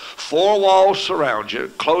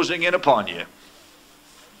 closing in upon you,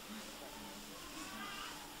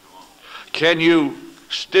 can you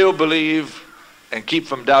still believe and keep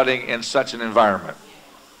from doubting in such an environment?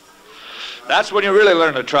 That's when you really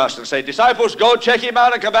learn to trust and say, disciples, go check him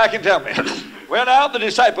out and come back and tell me. Well, now the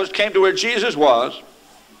disciples came to where Jesus was,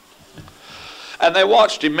 and they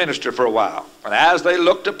watched him minister for a while. And as they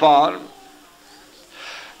looked upon,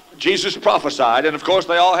 Jesus prophesied, and of course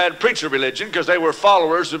they all had preacher religion because they were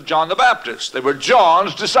followers of John the Baptist. They were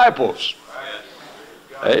John's disciples.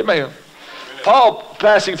 Amen. Paul,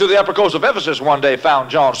 passing through the upper coast of Ephesus one day, found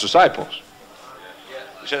John's disciples.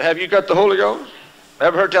 He said, have you got the Holy Ghost?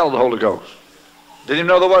 Never heard tell of the Holy Ghost. Didn't even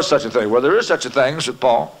know there was such a thing. Well, there is such a thing, said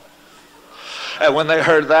Paul. And when they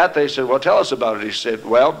heard that, they said, well, tell us about it. He said,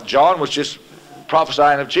 well, John was just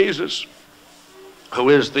prophesying of Jesus, who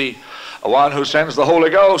is the one who sends the Holy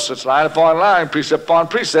Ghost. It's line upon line, precept upon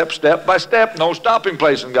precept, step by step, no stopping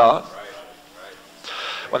place in God.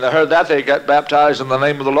 When they heard that, they got baptized in the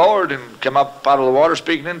name of the Lord and came up out of the water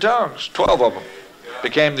speaking in tongues. 12 of them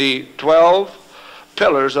became the 12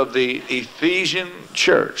 pillars of the Ephesian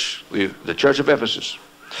church, the church of Ephesus.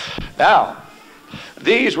 Now,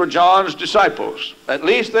 these were John's disciples. At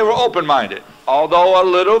least they were open-minded, although a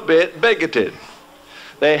little bit bigoted.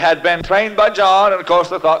 They had been trained by John, and of course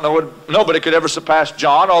they thought nobody could ever surpass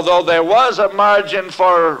John, although there was a margin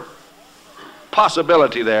for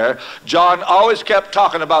possibility there. John always kept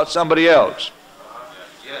talking about somebody else.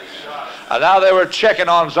 And now they were checking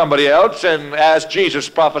on somebody else, and as Jesus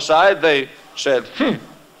prophesied, they said,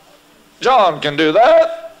 John can do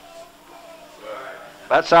that.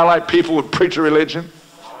 That sound like people who preach a religion?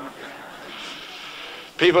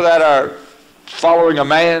 People that are following a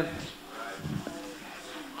man?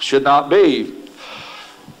 Should not be.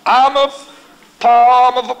 I'm of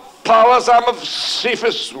Paul, I'm of Apollos, I'm of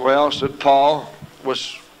Cephas. Well, said Paul,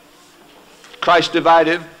 was Christ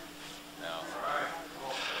divided?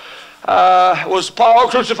 Was Paul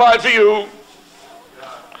crucified for you?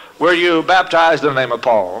 Were you baptized in the name of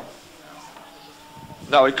Paul?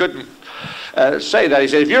 No, he couldn't say that. He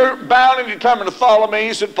said, if you're bound and determined to follow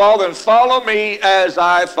me, said Paul, then follow me as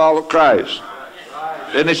I follow Christ.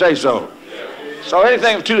 Didn't he say so? So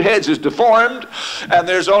anything with two heads is deformed, and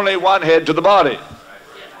there's only one head to the body.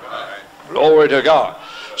 Glory to God.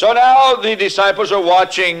 So now the disciples are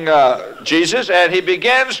watching Jesus, and he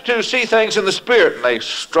begins to see things in the Spirit, and they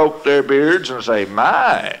stroke their beards and say,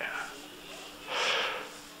 my,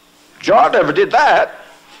 John never did that.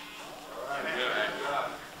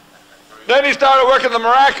 Then he started working the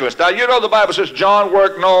miraculous. Now, you know the Bible says John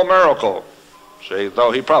worked no miracle, see,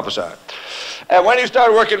 though he prophesied. And when he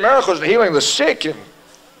started working miracles and healing the sick and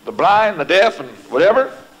the blind, the deaf, and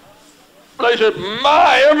whatever, they said,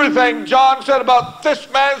 my, everything John said about this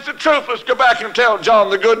man's the truth. Let's go back and tell John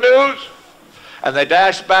the good news. And they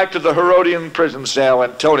dashed back to the Herodian prison cell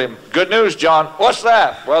and told him, good news, John. What's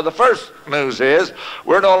that? Well, the first news is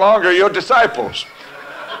we're no longer your disciples.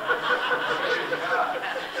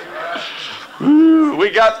 We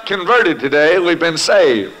got converted today. We've been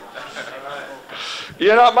saved.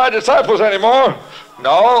 You're not my disciples anymore.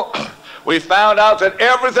 No, we found out that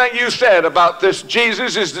everything you said about this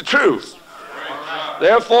Jesus is the truth.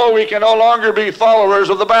 Therefore, we can no longer be followers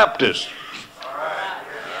of the Baptists.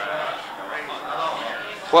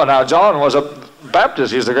 Well, now, John was a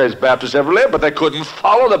Baptist. He's the greatest Baptist ever lived, but they couldn't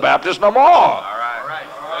follow the Baptists no more.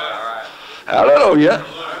 Hallelujah.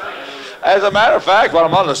 As a matter of fact, while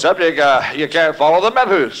I'm on the subject, you can't follow the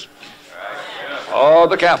Methodists, or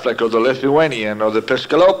the Catholic, or the Lithuanian, or the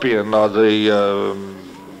Episcopalian, or the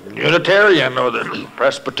Unitarian, or the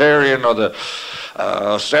Presbyterian, or the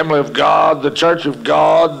Assembly of God, the Church of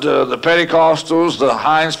God, the Pentecostals, the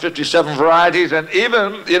Heinz 57 varieties, and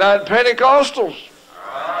even the United Pentecostals.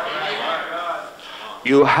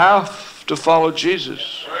 You have to follow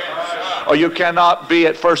Jesus, or you cannot be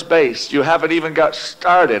at first base. You haven't even got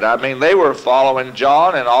started. I mean, they were following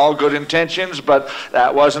John in all good intentions, but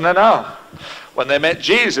that wasn't enough. When they met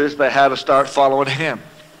Jesus, they had to start following him.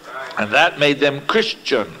 And that made them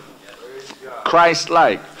Christian,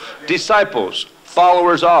 Christ-like, disciples,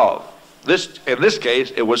 followers of. In this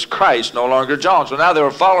case, it was Christ, no longer John. So now they were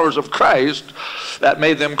followers of Christ. That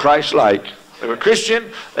made them Christ-like. They were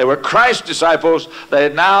Christian. They were Christ disciples. They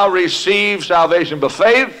had now received salvation by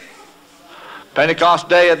faith. Pentecost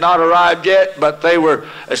Day had not arrived yet, but they were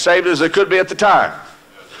as saved as they could be at the time,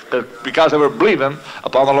 because they were believing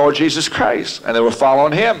upon the Lord Jesus Christ, and they were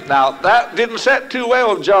following him. Now, that didn't set too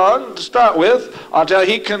well with John to start with, until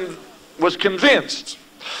he was convinced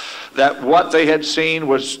that what they had seen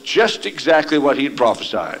was just exactly what he'd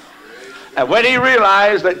prophesied. And when he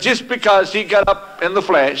realized that just because he got up in the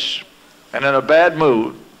flesh and in a bad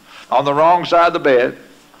mood, on the wrong side of the bed,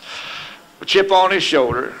 a chip on his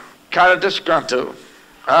shoulder, kind of disgruntled,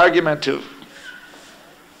 argumentative,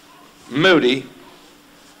 moody,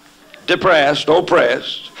 depressed,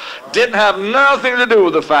 oppressed, didn't have nothing to do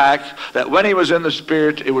with the fact that when he was in the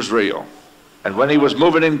Spirit, it was real. And when he was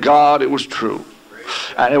moving in God, it was true.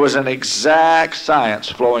 And it was an exact science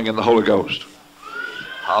flowing in the Holy Ghost.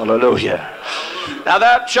 Hallelujah. Now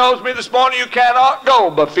that shows me this morning you cannot go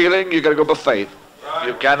by feeling, you've got to go by faith.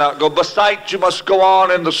 You cannot go by sight, you must go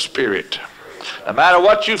on in the Spirit. No matter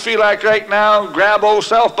what you feel like right now, grab old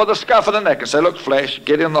self by the scuff of the neck and say, look, flesh,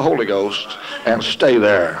 get in the Holy Ghost and stay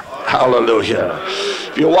there. Hallelujah.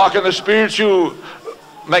 If you walk in the Spirit, you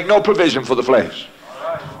make no provision for the flesh.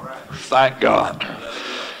 Thank God.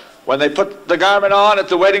 When they put the garment on at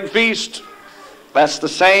the wedding feast, that's the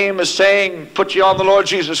same as saying, put you on the Lord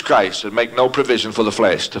Jesus Christ and make no provision for the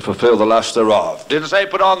flesh to fulfill the lust thereof. Didn't say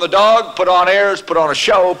put on the dog, put on airs, put on a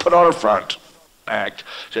show, put on a front act.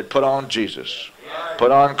 It said put on Jesus,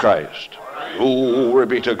 put on Christ. Glory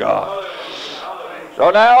be to God. So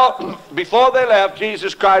now, before they left,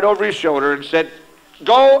 Jesus cried over his shoulder and said,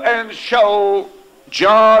 go and show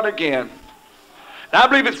John again. Now I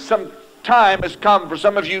believe it's some time has come for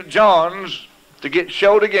some of you Johns to get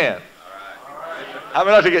showed again. How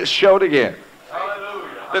many like to get showed again?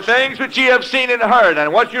 The things which ye have seen and heard,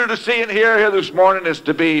 and what you're to see and hear here this morning is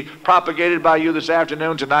to be propagated by you this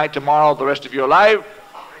afternoon, tonight, tomorrow, the rest of your life.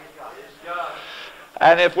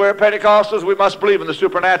 And if we're Pentecostals, we must believe in the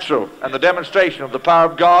supernatural and the demonstration of the power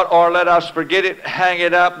of God, or let us forget it, hang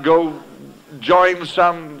it up, go join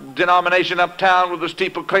some denomination uptown with the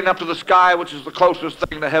steeple clean up to the sky, which is the closest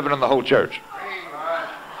thing to heaven in the whole church.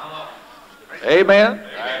 Amen?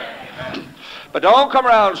 But don't come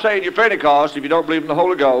around saying you're Pentecost if you don't believe in the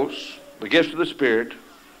Holy Ghost, the gifts of the Spirit,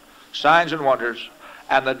 signs and wonders,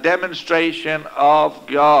 and the demonstration of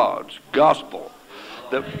God's gospel.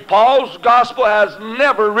 Paul's gospel has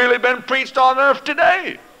never really been preached on earth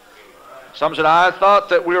today. Some said, I thought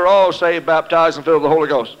that we were all saved, baptized, and filled with the Holy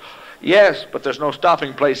Ghost. Yes, but there's no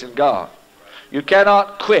stopping place in God. You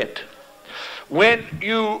cannot quit. When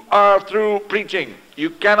you are through preaching, you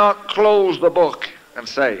cannot close the book and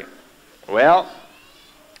say, well,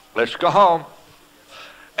 let's go home.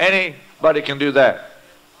 Anybody can do that.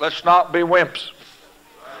 Let's not be wimps.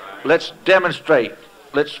 Let's demonstrate.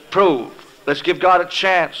 Let's prove. Let's give God a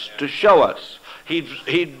chance to show us.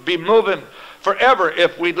 He'd be moving forever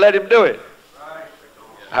if we'd let him do it.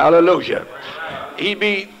 Hallelujah. He'd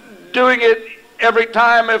be doing it every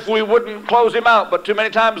time if we wouldn't close him out. But too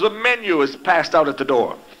many times the menu is passed out at the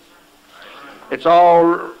door. It's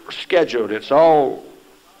all scheduled. It's all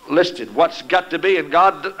listed, what's got to be, and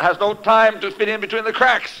God has no time to fit in between the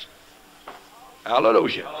cracks.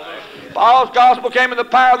 Hallelujah. Paul's gospel came in the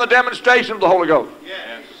power and the demonstration of the Holy Ghost.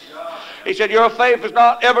 He said, your faith is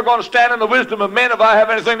not ever going to stand in the wisdom of men if I have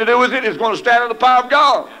anything to do with it. It's going to stand in the power of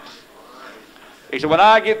God. He said, when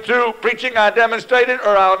I get through preaching, I demonstrate it,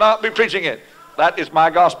 or I'll not be preaching it. That is my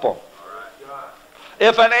gospel.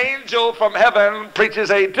 If an angel from heaven preaches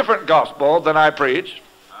a different gospel than I preach,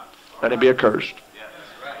 then he be accursed.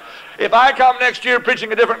 If I come next year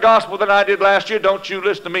preaching a different gospel than I did last year, don't you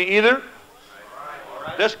listen to me either.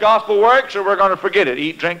 This gospel works, or we're going to forget it.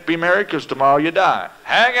 Eat, drink, be merry, because tomorrow you die.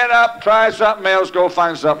 Hang it up, try something else, go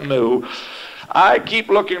find something new. I keep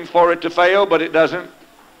looking for it to fail, but it doesn't.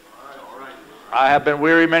 I have been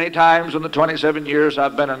weary many times in the 27 years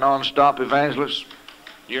I've been a non-stop evangelist,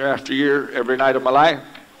 year after year, every night of my life.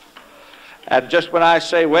 And just when I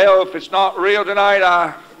say, well, if it's not real tonight,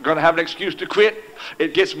 I'm going to have an excuse to quit,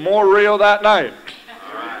 it gets more real that night.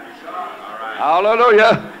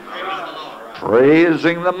 Hallelujah.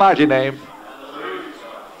 Praising the mighty name.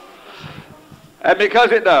 And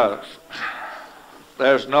because it does,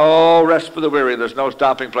 there's no rest for the weary. There's no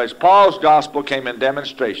stopping place. Paul's gospel came in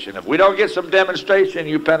demonstration. If we don't get some demonstration,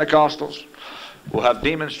 you Pentecostals, we'll have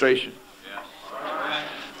demonstration.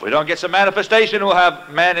 If we don't get some manifestation, we'll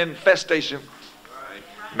have man-infestation.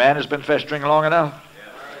 Man has been festering long enough.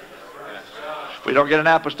 If we don't get an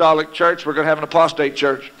apostolic church, we're going to have an apostate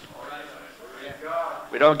church.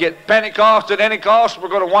 If we don't get Pentecost at any cost, we're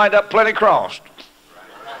going to wind up plenty crossed.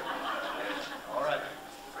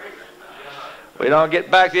 If we don't get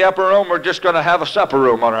back the upper room, we're just going to have a supper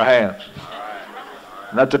room on our hands.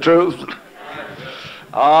 Isn't that the truth?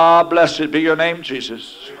 Ah, blessed be your name,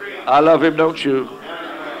 Jesus. I love him, don't you?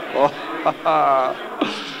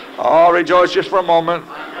 Oh, rejoice just for a moment.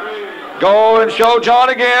 Go and show John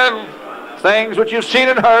again things which you've seen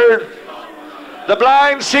and heard. The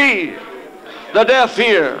blind see, the deaf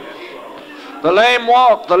hear, the lame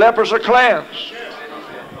walk, the lepers are cleansed.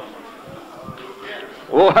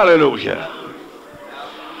 Oh, hallelujah.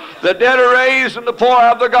 The dead are raised, and the poor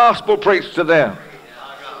have the gospel preached to them.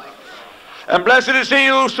 And blessed is he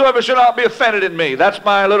whosoever shall not be offended in me. That's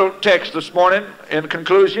my little text this morning in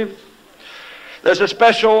conclusion. There's a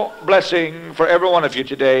special blessing for every one of you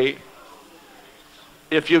today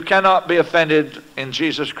if you cannot be offended in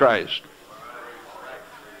Jesus Christ.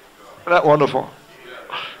 Isn't that wonderful?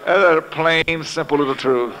 Isn't that a plain, simple little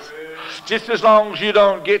truth? Just as long as you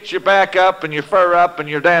don't get your back up and your fur up and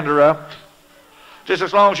your dander up, Just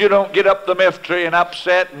as long as you don't get up the myth tree and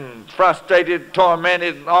upset and frustrated,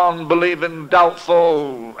 tormented, unbelieving,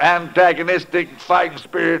 doubtful, antagonistic, fighting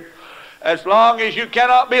spirit, as long as you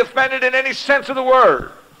cannot be offended in any sense of the word,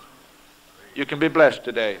 you can be blessed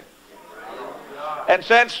today. And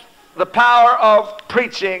since the power of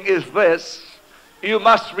preaching is this, you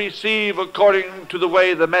must receive according to the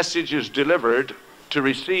way the message is delivered, to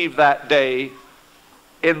receive that day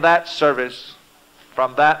in that service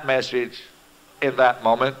from that message in that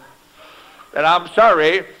moment. And I'm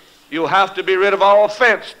sorry, you'll have to be rid of all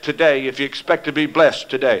offense today if you expect to be blessed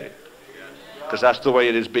today, because that's the way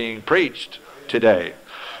it is being preached today.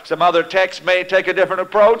 Some other texts may take a different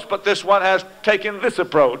approach, but this one has taken this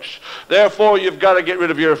approach. Therefore, you've got to get rid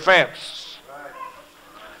of your offense.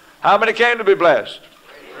 How many came to be blessed?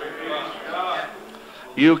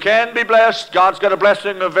 You can be blessed. God's got a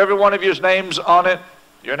blessing of every one of your names on it.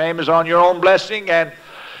 Your name is on your own blessing, and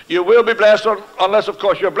you will be blessed unless, of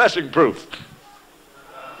course, you're blessing proof.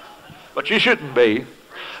 But you shouldn't be,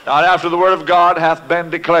 not after the word of God hath been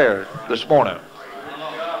declared this morning.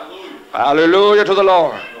 Hallelujah to the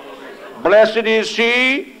Lord. Blessed is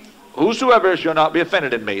he whosoever shall not be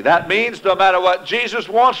offended in me. That means no matter what Jesus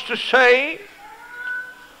wants to say,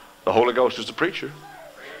 the Holy Ghost is the preacher.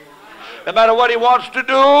 No matter what he wants to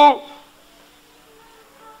do,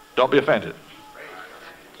 don't be offended.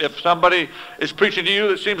 If somebody is preaching to you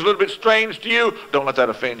that seems a little bit strange to you, don't let that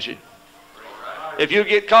offend you. If you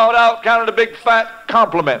get called out, count it a big fat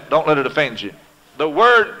compliment. Don't let it offend you. The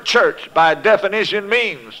word church, by definition,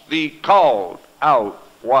 means the called out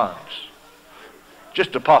ones.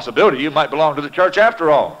 Just a possibility you might belong to the church after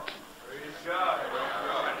all.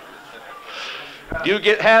 If you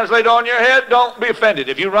get hands laid on your head, don't be offended.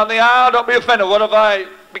 If you run the aisle, don't be offended. What if I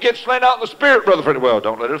get slain out in the spirit, Brother Freddy? Well,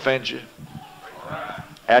 don't let it offend you.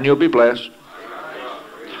 And you'll be blessed.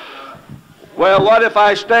 Well, what if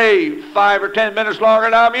I stay 5 or 10 minutes longer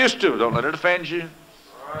than I'm used to? Don't let it offend you.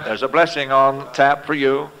 There's a blessing on tap for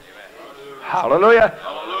you. Hallelujah.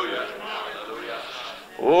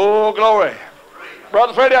 Oh, glory.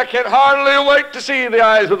 Brother Freddy, I can hardly wait to see the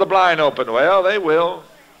eyes of the blind open. Well, they will.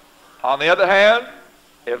 On the other hand,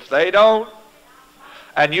 if they don't,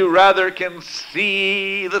 and you rather can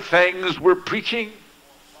see the things we're preaching,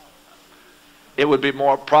 it would be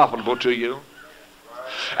more profitable to you.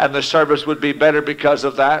 And the service would be better because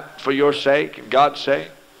of that, for your sake and God's sake.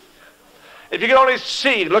 If you can only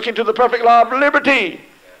see, look into the perfect law of liberty,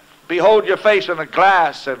 behold your face in a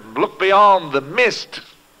glass and look beyond the mist,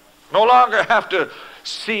 no longer have to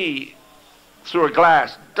see through a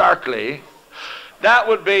glass darkly, that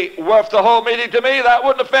would be worth the whole meeting to me. That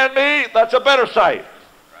wouldn't offend me. That's a better sight,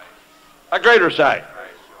 a greater sight.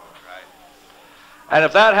 And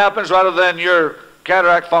if that happens rather than your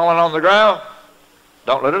cataract falling on the ground,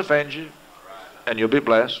 don't let it offend you, and you'll be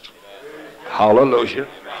blessed. Hallelujah.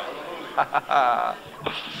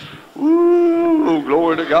 Ooh,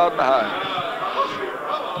 glory to God in the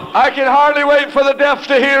highest. I can hardly wait for the deaf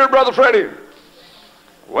to hear, Brother Freddy.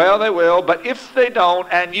 Well, they will, but if they don't,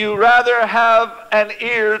 and you rather have an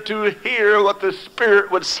ear to hear what the Spirit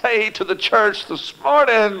would say to the church this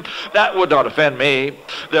morning, that would not offend me.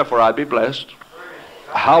 Therefore, I'd be blessed.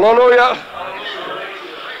 Hallelujah.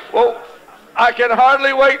 Well, I can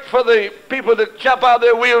hardly wait for the people to jump out of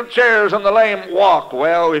their wheelchairs and the lame walk.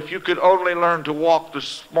 Well, if you could only learn to walk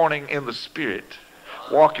this morning in the Spirit,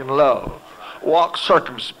 walk in love, walk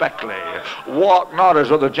circumspectly, walk not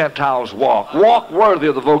as other Gentiles walk, walk worthy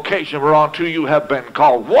of the vocation whereunto you have been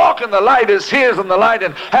called, walk in the light as he is in the light,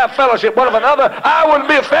 and have fellowship one of another, I wouldn't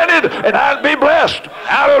be offended and I'd be blessed.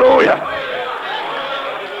 Hallelujah.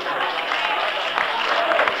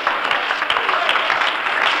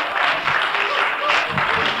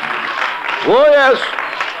 Oh, yes.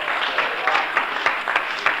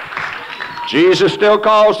 Jesus still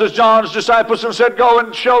calls to John's disciples and said, go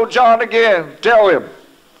and show John again. Tell him.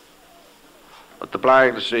 Let the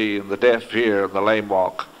blind see, and the deaf hear, and the lame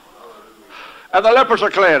walk. And the lepers are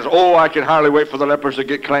cleansed. Oh, I can hardly wait for the lepers to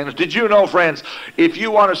get cleansed. Did you know, friends, if you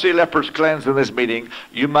want to see lepers cleansed in this meeting,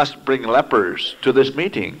 you must bring lepers to this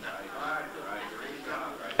meeting.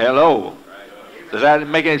 Hello. Does that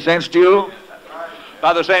make any sense to you?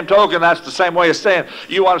 By the same token, that's the same way of saying,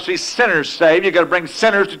 you want to see sinners saved, you've got to bring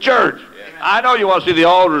sinners to church. I know you want to see the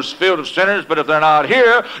altars filled with sinners, but if they're not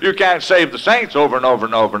here, you can't save the saints over and over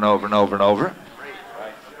and over and over and over and over.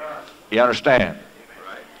 You understand?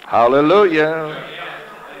 Hallelujah.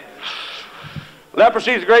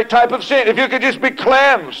 Leprosy is a great type of sin. If you could just be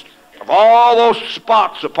cleansed of all those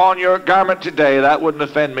spots upon your garment today, that wouldn't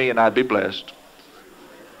offend me and I'd be blessed.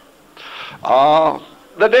 The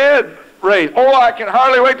dead raised. Oh, I can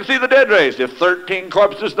hardly wait to see the dead raised. If 13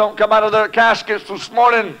 corpses don't come out of their caskets this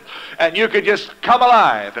morning, and you could just come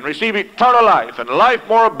alive and receive eternal life and life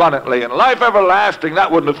more abundantly and life everlasting,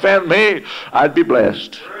 that wouldn't offend me. I'd be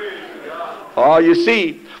blessed. Oh, you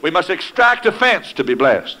see, we must extract offense to be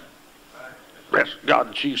blessed. Bless God,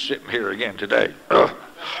 and she's sitting here again today. Ugh,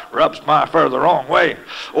 rubs my fur the wrong way.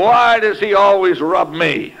 Why does he always rub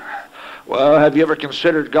me? Well, have you ever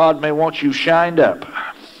considered God may want you shined up?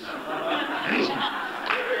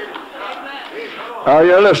 Are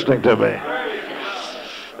you listening to me?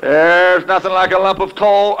 There's nothing like a lump of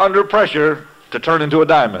coal under pressure to turn into a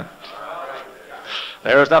diamond.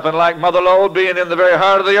 There's nothing like Mother Lode being in the very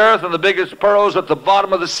heart of the earth and the biggest pearls at the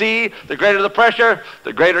bottom of the sea. The greater the pressure,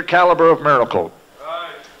 the greater caliber of miracle.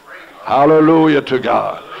 Hallelujah to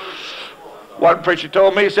God. One preacher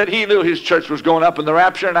told me, he said he knew his church was going up in the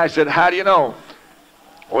rapture, and I said, how do you know?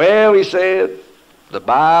 Well, he said, the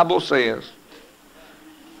Bible says,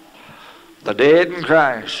 the dead in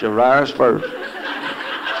Christ shall rise first.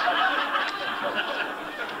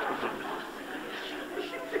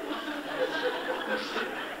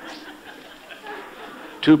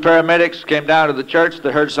 Two paramedics came down to the church.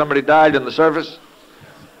 They heard somebody died in the service.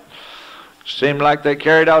 Seemed like they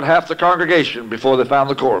carried out half the congregation before they found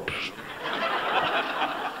the corpse.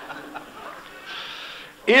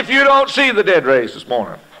 If you don't see the dead raised this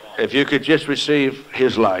morning, if you could just receive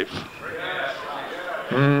his life,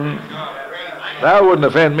 that wouldn't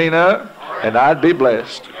offend me now, and I'd be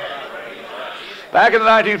blessed. Back in the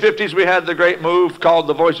 1950s, we had the great move called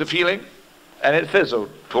the Voice of Healing, and it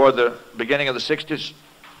fizzled toward the beginning of the 60s.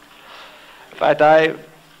 In fact, I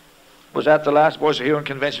was at the last Voice of Healing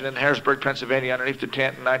convention in Harrisburg, Pennsylvania, underneath the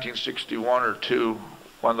tent in 1961 or 2,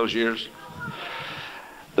 one of those years.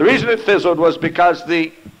 The reason it fizzled was because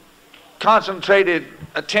the concentrated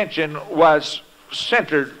attention was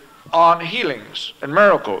centered on healings and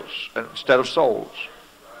miracles instead of souls.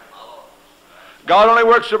 God only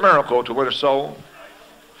works a miracle to win a soul.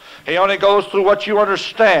 He only goes through what you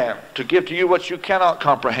understand to give to you what you cannot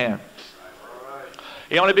comprehend.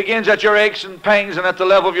 He only begins at your aches and pains and at the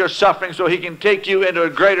level of your suffering so he can take you into a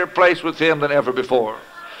greater place with him than ever before.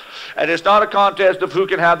 And it's not a contest of who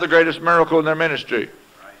can have the greatest miracle in their ministry.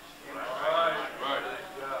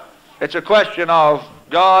 It's a question of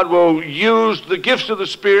God will use the gifts of the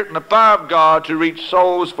Spirit and the power of God to reach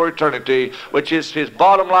souls for eternity, which is his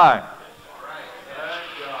bottom line.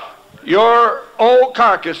 Your old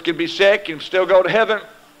carcass can be sick and still go to heaven,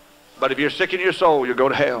 but if you're sick in your soul, you'll go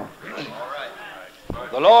to hell.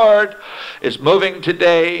 The Lord is moving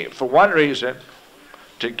today for one reason,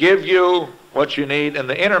 to give you what you need in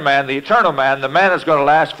the inner man, the eternal man, the man that's going to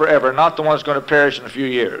last forever, not the one that's going to perish in a few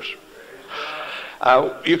years.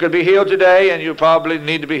 You could be healed today, and you probably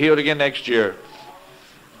need to be healed again next year.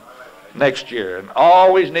 Next year. And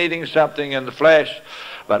always needing something in the flesh,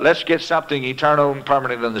 but let's get something eternal and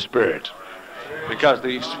permanent in the spirit. Because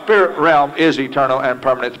the spirit realm is eternal and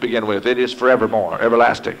permanent to begin with. It is forevermore,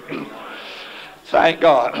 everlasting. Thank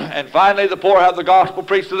God. And finally, the poor have the gospel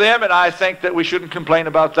preached to them, and I think that we shouldn't complain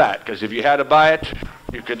about that, because if you had to buy it,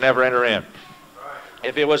 you could never enter in.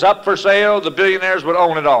 If it was up for sale, the billionaires would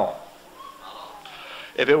own it all.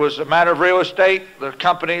 If it was a matter of real estate, the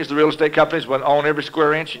real estate companies would own every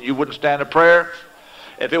square inch and you wouldn't stand a prayer.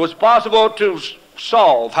 If it was possible to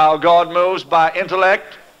solve how God moves by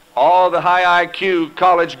intellect, all the high IQ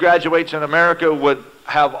college graduates in America would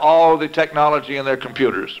have all the technology in their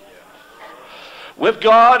computers. With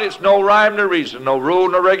God, it's no rhyme nor reason, no rule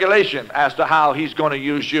nor regulation as to how he's going to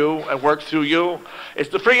use you and work through you. It's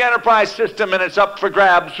the free enterprise system, and it's up for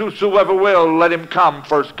grabs. Whosoever will, let him come,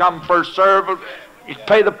 first serve. You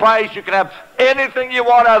pay the price. You can have anything you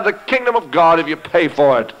want out of the kingdom of God if you pay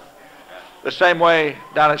for it. The same way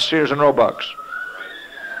down at Sears and Roebuck's.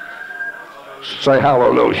 Say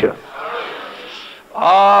hallelujah.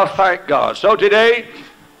 Oh, thank God. So today,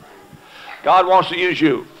 God wants to use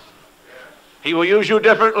you. He will use you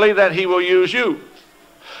differently than he will use you.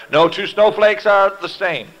 No two snowflakes are the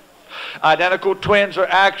same. Identical twins are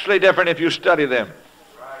actually different if you study them.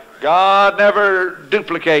 God never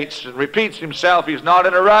duplicates and repeats himself. He's not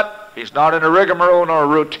in a rut. He's not in a rigmarole nor a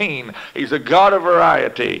routine. He's a God of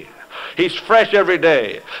variety. He's fresh every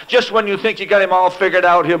day. Just when you think you got him all figured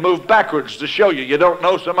out, he'll move backwards to show you don't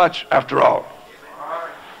know so much after all.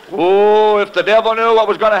 Oh, if the devil knew what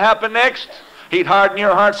was going to happen next, he'd harden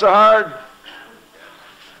your heart so hard,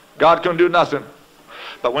 God couldn't do nothing.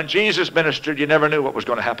 But when Jesus ministered, you never knew what was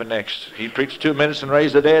going to happen next. He preached 2 minutes and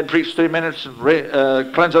raised the dead, preached 3 minutes and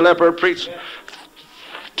cleansed a leper, preached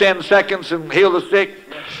 10 seconds and healed the sick.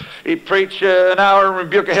 He preached an hour and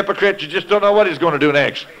rebuked a hypocrite. You just don't know what he's going to do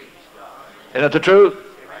next. Isn't that the truth?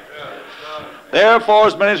 Therefore,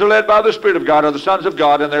 as many as are led by the Spirit of God are the sons of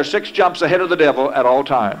God, and they're 6 jumps ahead of the devil at all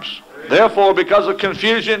times. Therefore, because of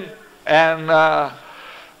confusion and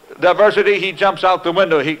diversity, he jumps out the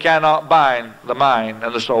window. He cannot bind the mind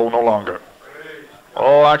and the soul no longer.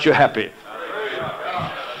 Oh, aren't you happy?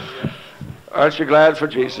 Aren't you glad for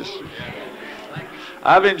Jesus?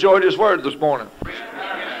 I've enjoyed his word this morning.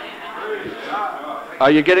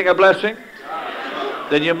 Are you getting a blessing?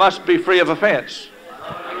 Then you must be free of offense.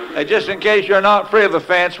 And just in case you're not free of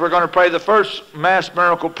offense, we're going to pray the first mass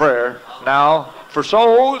miracle prayer now for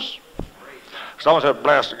souls. Someone said,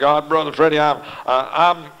 "Bless God, Brother Freddy,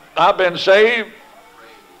 I've been saved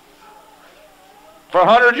for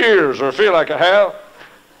 100 years, or feel like I have."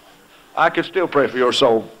 I could still pray for your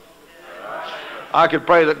soul. I could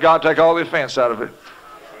pray that God take all the offense out of it,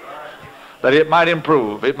 that it might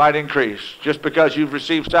improve, it might increase. Just because you've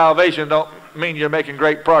received salvation don't mean you're making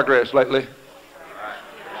great progress lately.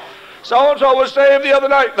 So-and-so was saved the other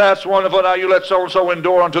night. That's wonderful. Now you let so-and-so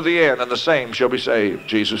endure unto the end, and the same shall be saved,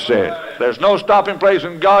 Jesus said. There's no stopping place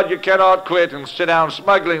in God. You cannot quit and sit down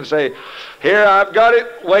smugly and say, "Here, I've got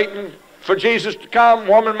it, waiting for Jesus to come,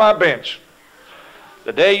 warming my bench."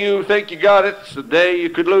 The day you think you got it, it's the day you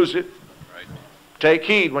could lose it. Right. Take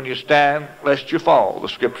heed when you stand, lest you fall, the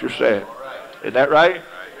Scripture said. Isn't that right?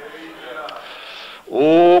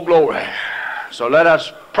 Oh, glory. So let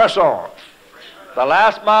us press on. The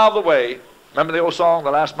last mile of the way, remember the old song,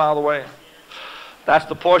 "The Last Mile of the Way"? That's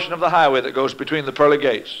the portion of the highway that goes between the pearly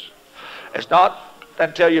gates. It's not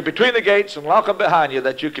until you're between the gates and lock them behind you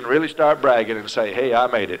that you can really start bragging and say, "Hey, I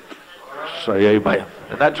made it." Say amen.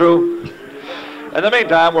 Isn't that true? In the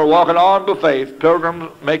meantime, we're walking on by faith,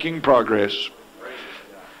 pilgrims making progress.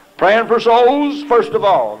 Praying for souls, first of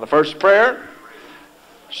all. The first prayer,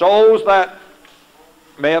 souls that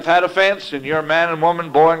may have had offense, and you're a man and woman,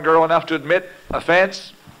 boy and girl enough to admit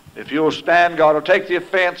offense. If you'll stand, God will take the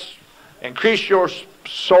offense, increase your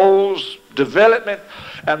soul's development,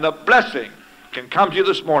 and the blessing can come to you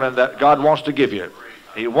this morning that God wants to give you.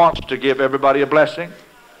 He wants to give everybody a blessing.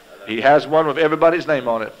 He has one with everybody's name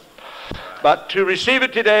on it. But to receive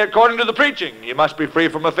it today, according to the preaching, you must be free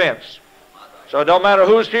from offense. So it don't matter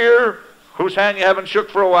who's here, whose hand you haven't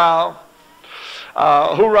shook for a while,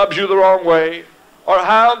 who rubs you the wrong way, or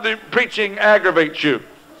how the preaching aggravates you,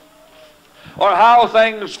 or how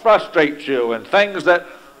things frustrate you, and things that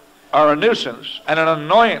are a nuisance and an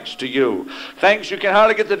annoyance to you, things you can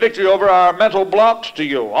hardly get the victory over are mental blocks to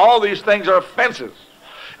you. All these things are offenses.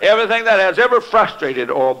 Everything that has ever frustrated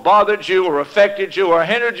or bothered you or affected you or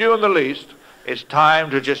hindered you in the least, it's time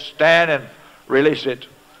to just stand and release it,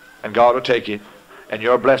 and God will take it, and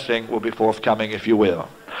your blessing will be forthcoming if you will.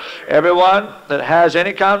 Everyone that has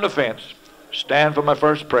any kind of offense, stand for my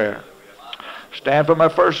first prayer. Stand for my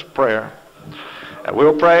first prayer. And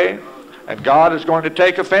we'll pray, and God is going to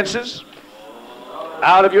take offenses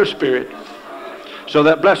out of your spirit so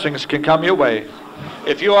that blessings can come your way.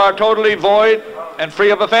 If you are totally void and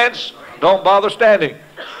free of offense, don't bother standing.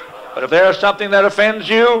 But if there is something that offends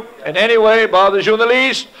you in any way, bothers you in the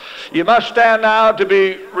least, you must stand now to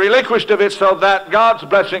be relinquished of it so that God's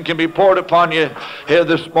blessing can be poured upon you here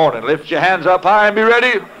this morning. Lift your hands up high and be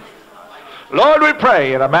ready. Lord, we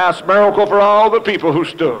pray in a mass miracle for all the people who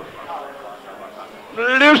stood.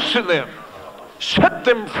 Loosen them. Set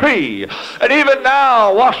them free. And even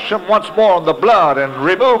now, wash them once more in the blood and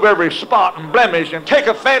remove every spot and blemish and take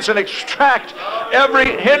offense and extract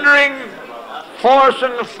every hindering force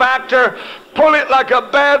and factor. Pull it like a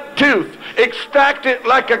bad tooth. Extract it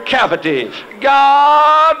like a cavity.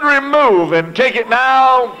 God, remove and take it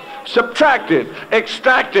now. Subtract it.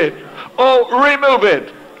 Extract it. Oh, remove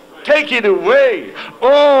it. Take it away.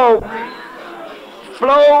 Oh,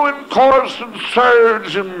 flow and course and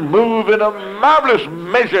surge and move in a marvelous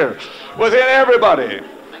measure within everybody.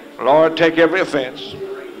 Lord, take every offense.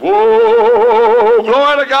 Whoa,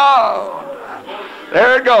 glory to God.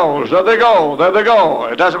 There it goes. There they go. There they go.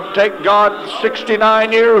 It doesn't take God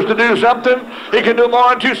 69 years to do something. He can do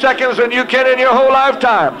more in 2 seconds than you can in your whole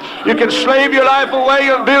lifetime. You can slave your life away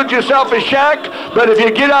and build yourself a shack, but if you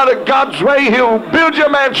get out of God's way, He'll build you a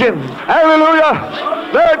mansion. Hallelujah.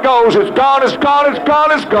 There it goes. It's gone. It's gone. It's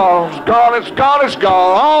gone. It's gone. It's gone. It's gone. It's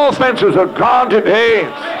gone. All offenses are gone today.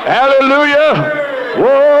 Hallelujah.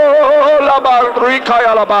 Whoa,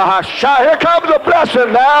 here comes the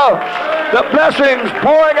blessing now. The blessing's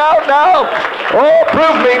pouring out now. Oh,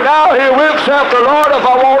 prove me now herewith, saith the Lord, if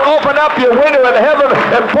I won't open up your window in heaven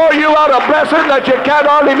and pour you out a blessing that you can't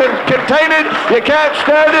hardly even contain it, you can't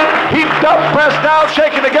stand it, heaped up, pressed down,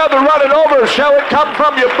 shaken together, running over. Shall it come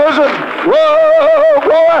from your bosom? Whoa,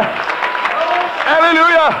 glory.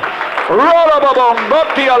 Hallelujah.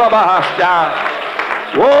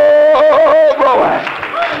 Whoa, glory.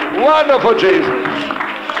 Wonderful Jesus.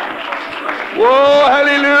 Whoa,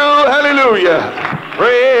 hallelujah, hallelujah.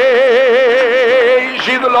 Praise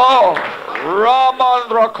ye the Lord.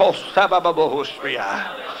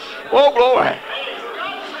 Oh, glory.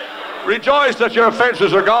 Rejoice that your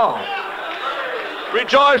offenses are gone.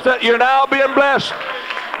 Rejoice that you're now being blessed.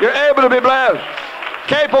 You're able to be blessed.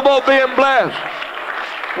 Capable of being blessed.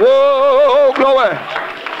 Whoa, glory.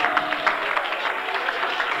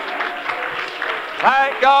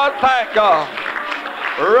 Thank God, thank God.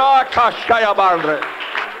 Rakashaya Bandre.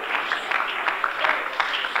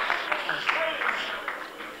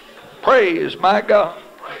 Praise my God.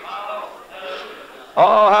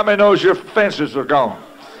 Oh, how many knows your fences are gone?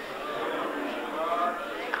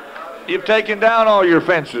 You've taken down all your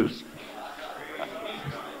fences.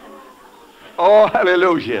 Oh,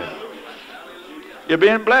 hallelujah. You're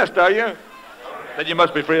being blessed, are you? Then you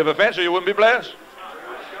must be free of offense or you wouldn't be blessed.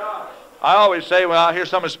 I always say when I hear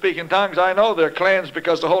someone speak in tongues, I know they're cleansed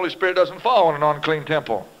because the Holy Spirit doesn't fall on an unclean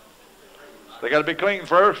temple. They got to be clean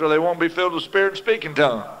first or they won't be filled with Spirit and speak in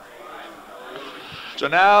tongues. So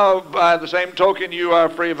now, by the same token, you are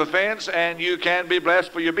free of offense and you can be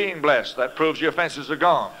blessed for your being blessed. That proves your offenses are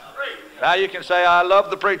gone. Now you can say, I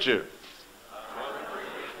love the preacher.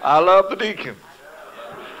 I love the deacon.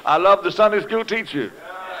 I love the Sunday school teacher.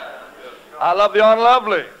 I love the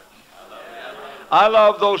unlovely. I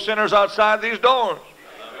love those sinners outside these doors.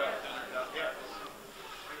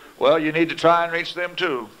 Well, you need to try and reach them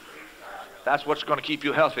too. That's what's going to keep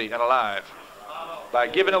you healthy and alive. By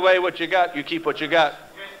giving away what you got, you keep what you got.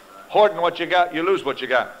 Hoarding what you got, you lose what you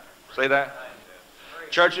got. Say that?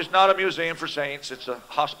 Church is not a museum for saints. It's a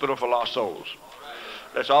hospital for lost souls.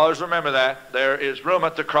 Let's always remember that. There is room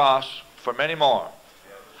at the cross for many more.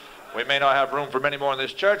 We may not have room for many more in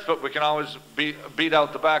this church, but we can always beat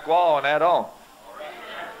out the back wall and add on.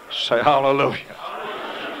 Say hallelujah.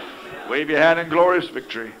 Wave your hand in glorious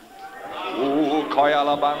victory.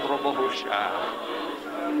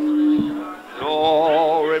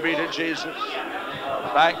 Glory be to Jesus.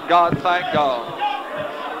 Thank God, thank God.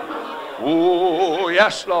 Oh,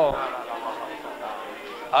 yes, Lord.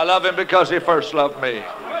 I love him because he first loved me.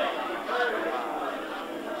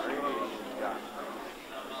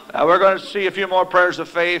 Now we're going to see a few more prayers of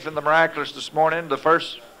faith in the miraculous this morning. The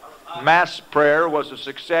first mass prayer was a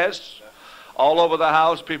success. All over the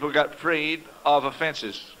house, people got freed of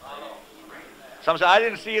offenses. Some say, I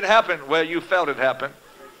didn't see it happen. Well, you felt it happen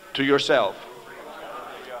to yourself.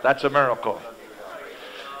 That's a miracle.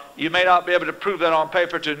 You may not be able to prove that on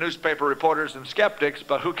paper to newspaper reporters and skeptics,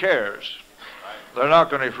 but who cares? They're not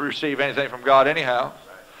going to receive anything from God anyhow,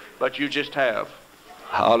 but you just have.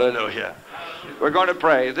 Hallelujah. We're going to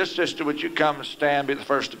pray. This sister, would you come and stand, be the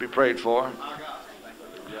first to be prayed for?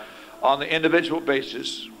 On the individual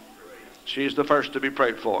basis, she's the first to be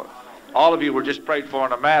prayed for. All of you were just prayed for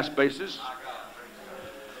on a mass basis.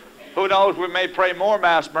 Who knows, we may pray more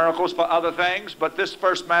mass miracles for other things, but this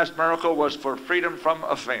first mass miracle was for freedom from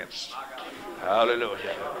offense.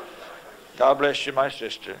 Hallelujah. God bless you, my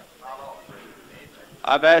sister.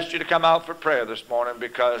 I've asked you to come out for prayer this morning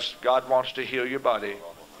because God wants to heal your body.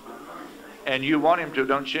 And you want him to,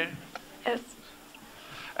 don't you? Yes.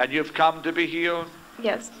 And you've come to be healed?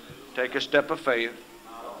 Yes. Take a step of faith.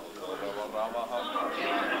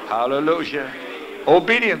 Hallelujah.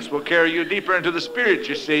 Obedience will carry you deeper into the Spirit,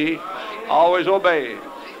 you see. Always obey.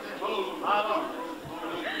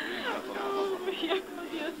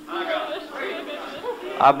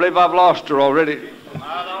 I believe I've lost her already.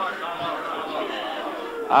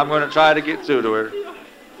 I'm going to try to get through to her.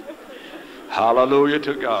 Hallelujah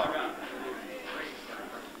to God.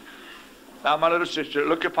 Now, my little sister,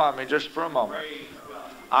 look upon me just for a moment.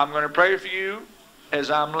 I'm going to pray for you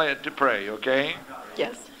as I'm led to pray, okay?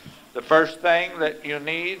 Yes. The first thing that you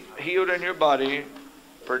need healed in your body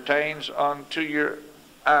pertains unto your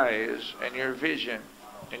eyes and your vision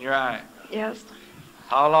in your eye. Yes.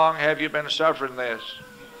 How long have you been suffering this?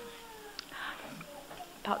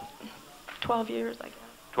 About 12 years, I guess.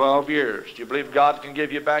 12 years. Do you believe God can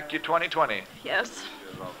give you back your 20/20? Yes.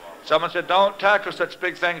 Someone said, don't tackle such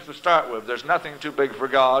big things to start with. There's nothing too big for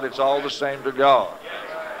God. It's all the same to God.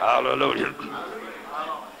 Hallelujah.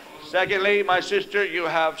 Secondly, my sister, you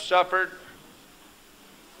have suffered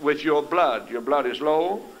with your blood. Your blood is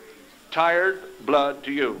low, tired blood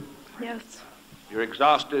to you. Yes. You're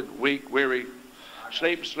exhausted, weak, weary.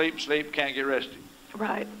 Sleep, sleep, sleep, can't get rested.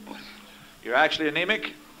 Right. You're actually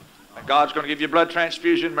anemic, and God's going to give you blood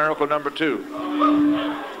transfusion, miracle number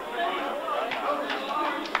 2.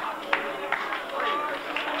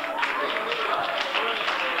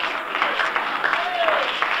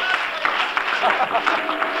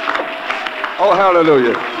 Oh,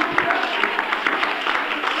 hallelujah.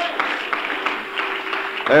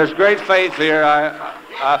 There's great faith here.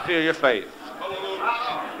 I feel your faith.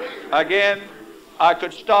 Again, I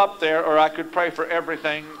could stop there or I could pray for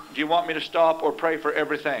everything. Do you want me to stop or pray for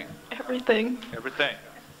everything? Everything. Everything.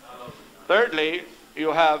 Thirdly,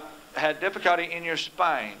 you have had difficulty in your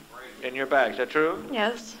spine, in your back. Is that true?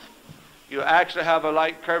 Yes. You actually have a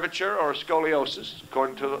light curvature or scoliosis,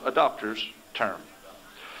 according to a doctor's term.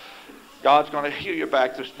 God's going to heal your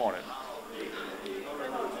back this morning.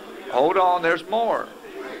 Hold on, there's more.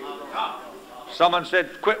 Someone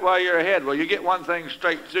said, quit while you're ahead. Well, you get one thing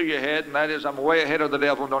straight through your head, and that is, I'm way ahead of the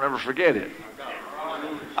devil, and don't ever forget it.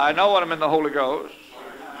 I know when I'm in the Holy Ghost,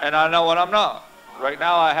 and I know when I'm not. Right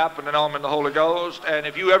now, I happen to know I'm in the Holy Ghost, and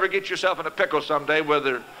if you ever get yourself in a pickle someday,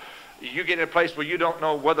 whether you get in a place where you don't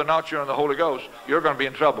know whether or not you're in the Holy Ghost, you're going to be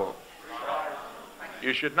in trouble.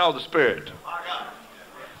 You should know the Spirit.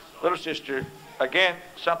 Little sister, again,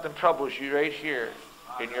 something troubles you right here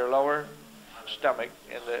in your lower stomach,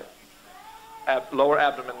 in the lower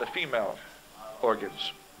abdomen, the female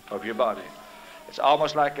organs of your body. It's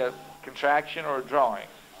almost like a contraction or a drawing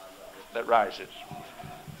that rises.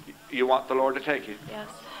 You want the Lord to take it? Yes.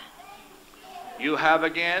 You have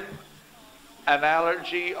again an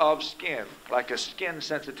allergy of skin, like a skin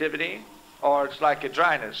sensitivity, or it's like a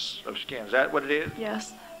dryness of skin. Is that what it is?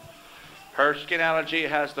 Yes. Her skin allergy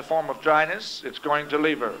has the form of dryness. It's going to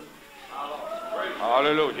leave her.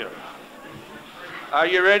 Hallelujah. Are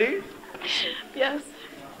you ready? Yes.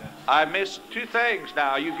 I missed two things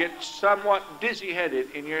now. You get somewhat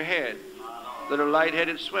dizzy-headed in your head, little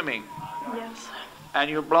lightheaded swimming, Yes. and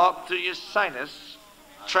you're blocked through your sinus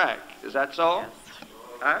tract. Is that so? Yes.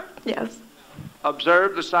 Huh? Yes.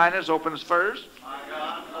 Observe the sinus opens first.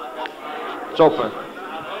 It's open.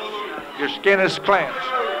 Your skin is cleansed.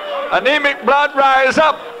 Anemic blood rise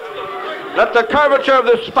up. Let the curvature of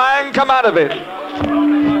the spine come out of it.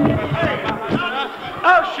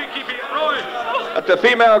 Let the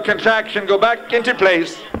female contraction go back into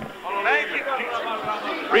place.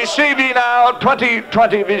 Receive ye now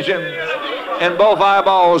 20/20 vision in both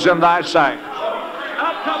eyeballs in thy sight.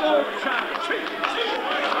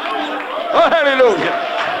 Oh, hallelujah.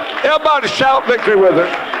 Everybody shout victory with her.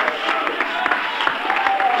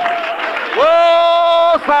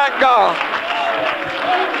 Whoa, thank God.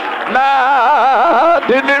 Now,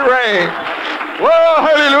 didn't it rain? Whoa,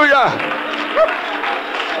 hallelujah.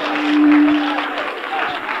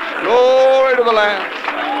 Glory to the Lamb.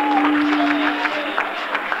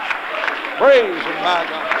 Praise Him, my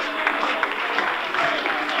God.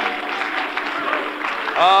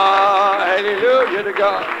 Ah, hallelujah to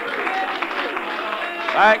God.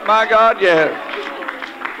 Thank my God, yes.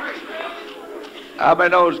 How many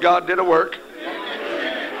knows God did a work?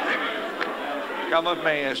 Come with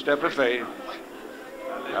me, a step of faith.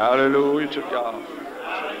 Hallelujah to God.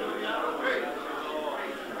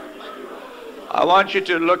 I want you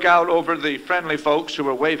to look out over the friendly folks who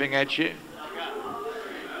are waving at you.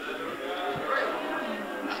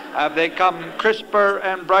 Have they come crisper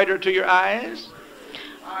and brighter to your eyes?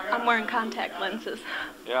 I'm wearing contact lenses.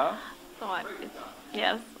 Yeah? So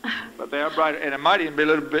yes. But they are brighter, and it might even be a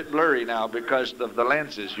little bit blurry now because of the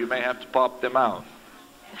lenses. You may have to pop them out.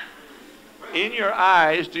 In your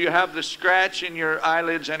eyes, do you have the scratch in your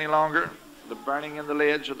eyelids any longer? The burning in the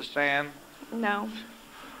lids or the sand? No.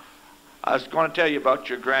 I was going to tell you about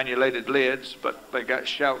your granulated lids, but they got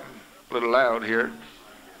shouting a little loud here.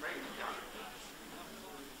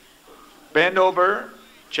 Bend over,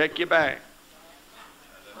 check your back.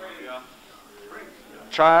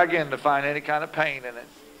 Try again to find any kind of pain in it.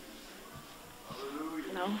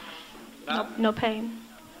 No. No pain.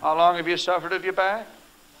 How long have you suffered of your back?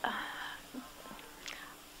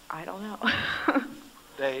 I don't know.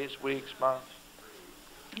 Days, weeks, months?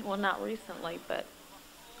 Well, not recently, but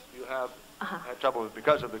You have had trouble with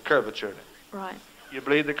because of the curvature in it. right. You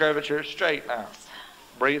believe the curvature is straight now.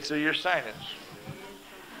 Breathe through your sinus.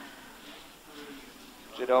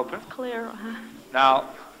 Is it open? Clear. Now,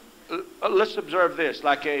 let's observe this.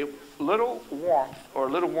 Like a little warmth or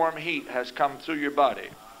a little warm heat has come through your body.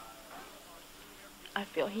 I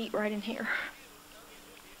feel heat right in here.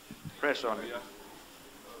 Press on it.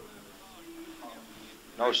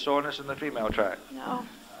 No soreness in the female tract. No.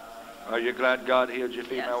 Are you glad God healed your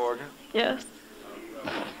female Yes. organ? Yes.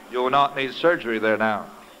 You will not need surgery there now.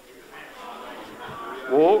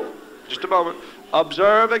 Whoa, just a moment.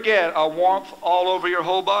 Observe again a warmth all over your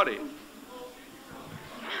whole body.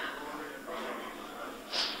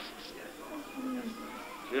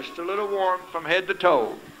 Just a little warmth from head to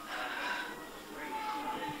toe.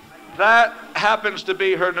 That happens to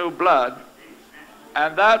be her new blood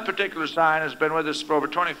And that particular sign has been with us for over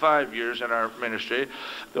 25 years in our ministry.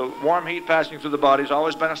 The warm heat passing through the body has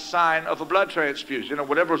always been a sign of a blood transfusion. You know,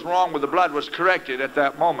 whatever was wrong with the blood was corrected at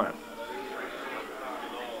that moment.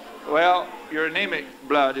 Well, your anemic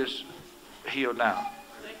blood is healed now.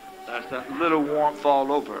 That's that little warmth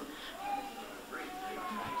all over.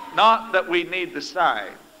 Not that we need the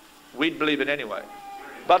sign. We'd believe it anyway.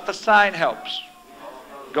 But the sign helps.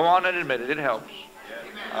 Go on and admit it. It helps.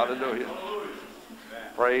 Hallelujah.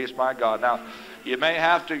 Praise my God. Now, you may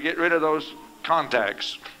have to get rid of those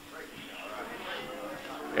contacts.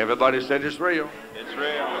 Everybody said it's real. It's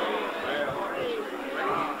real.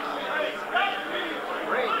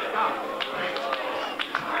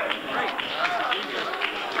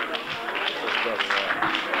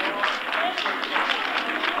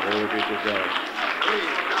 Glory be to God.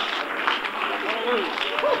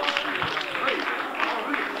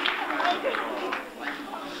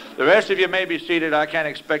 The rest of you may be seated. I can't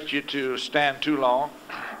expect you to stand too long.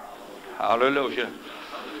 Hallelujah.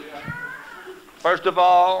 First of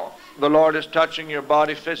all, the Lord is touching your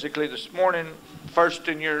body physically this morning. First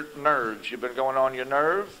in your nerves. You've been going on your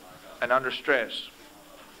nerve and under stress.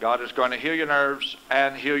 God is going to heal your nerves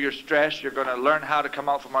and heal your stress. You're going to learn how to come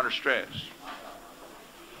out from under stress.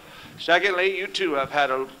 Secondly, you too have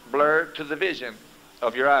had a blur to the vision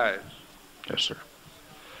of your eyes. Yes, sir.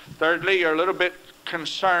 Thirdly, you're a little bit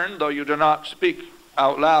concerned, though you do not speak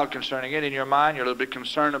out loud concerning it. In your mind, you're a little bit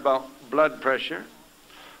concerned about blood pressure.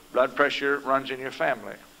 Blood pressure runs in your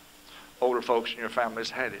family. Older folks in your family's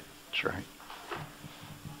had it. That's right.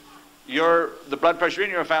 The blood pressure in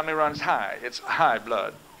your family runs high. It's high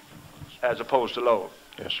blood as opposed to low.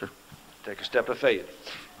 Yes, sir. Take a step of faith.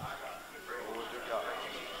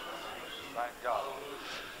 Thank God.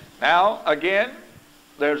 Now, again,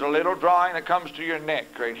 there's a little drawing that comes to your neck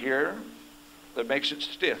right here that makes it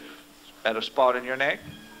stiff at a spot in your neck.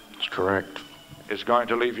 That's correct. It's going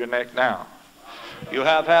to leave your neck now. You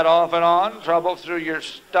have had off and on trouble through your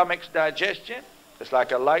stomach's digestion. It's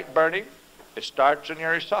like a light burning. It starts in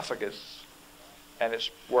your esophagus and it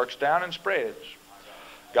works down and spreads.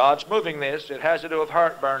 God's moving this. It has to do with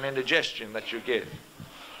heartburn, indigestion that you get.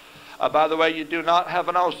 By the way, you do not have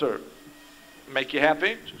an ulcer. Make you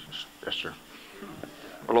happy? Yes, sir.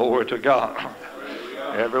 Glory to God.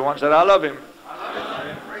 Everyone said, I love him.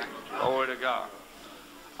 Glory to God.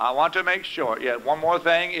 I want to make sure. Yeah, one more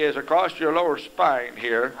thing is across your lower spine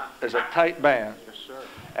here is a tight band. Yes, sir.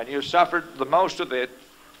 And you suffered the most of it,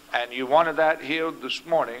 and you wanted that healed this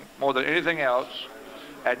morning more than anything else.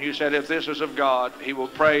 And you said, if this is of God, he will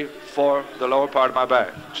pray for the lower part of my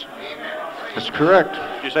back. That's correct.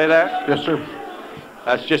 Did you say that? Yes, sir.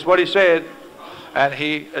 That's just what he said, and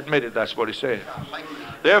he admitted that's what he said.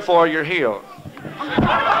 Therefore, you're healed.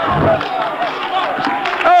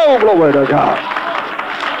 Oh, glory to God.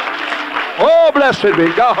 Oh, blessed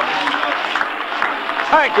be God.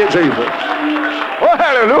 Thank you, Jesus. Oh,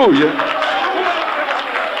 hallelujah.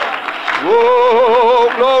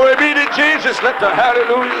 Oh, glory be to Jesus. Let the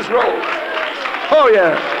hallelujahs roll. Oh,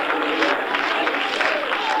 yeah.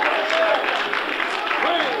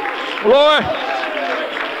 Lord.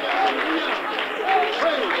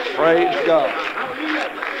 Praise God.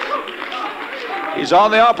 He's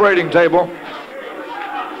on the operating table.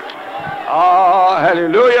 Ah,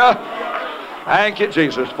 hallelujah. Thank you,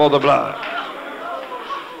 Jesus, for the blood.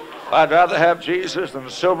 I'd rather have Jesus than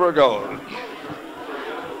silver or gold.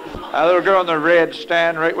 That little girl in the red,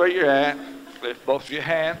 stand right where you're at. Lift both of your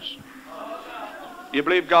hands. You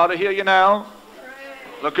believe God will heal you now?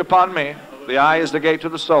 Look upon me. The eye is the gate to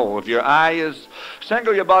the soul. If your eye is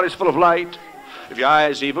single, your body's full of light. If your eye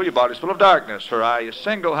is evil, your body's full of darkness. Her eye is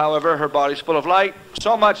single, however, her body's full of light.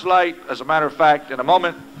 So much light, as a matter of fact, in a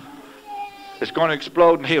moment, it's going to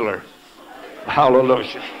explode and heal her.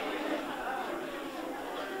 Hallelujah.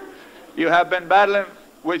 You have been battling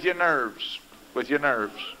with your nerves. With your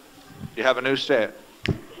nerves. You have a new set.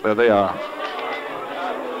 There they are.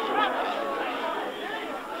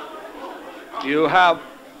 You have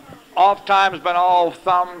oft times been all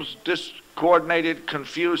thumbs, discoordinated,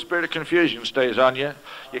 confused. Spirit of confusion stays on you.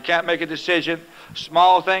 You can't make a decision.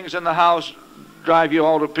 Small things in the house drive you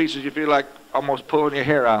all to pieces. You feel like almost pulling your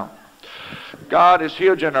hair out. God has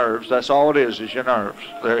healed your nerves. That's all it is your nerves.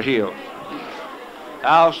 They're healed.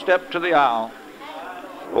 Now step to the aisle.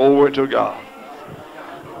 Glory to God.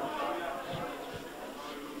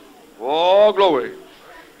 Oh, glory.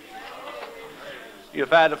 You've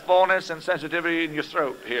had a fullness and sensitivity in your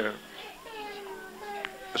throat here.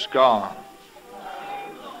 It's gone.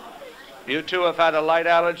 You too have had a light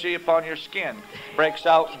allergy upon your skin. Breaks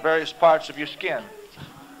out in various parts of your skin.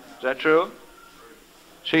 Is that true?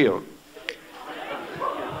 It's healed.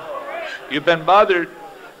 You've been bothered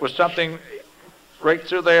with something right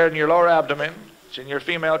through there in your lower abdomen. It's in your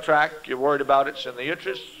female tract. You're worried about it. It's in the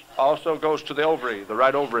uterus. Also goes to the ovary, the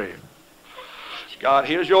right ovary. God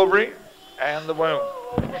heals your ovary and the womb.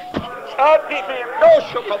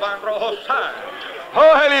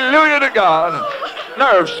 Oh, hallelujah to God.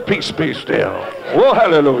 Nerves, peace, be still. Oh,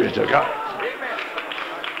 hallelujah to God.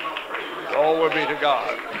 Glory be to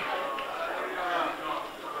God.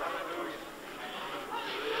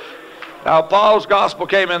 Now, Paul's gospel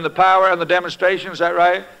came in the power and the demonstration, is that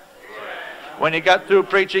right? When he got through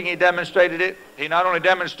preaching, he demonstrated it. He not only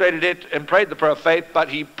demonstrated it and prayed the prayer of faith, but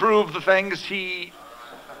he proved the things he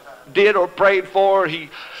did or prayed for.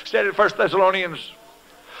 He said in 1 Thessalonians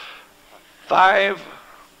 5,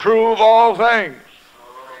 prove all things.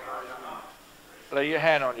 Lay your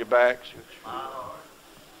hand on your back.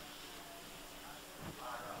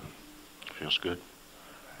 Feels good.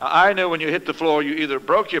 Now, I knew when you hit the floor, you either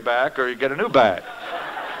broke your back or you get a new back.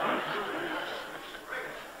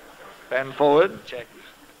 Bend forward. Check.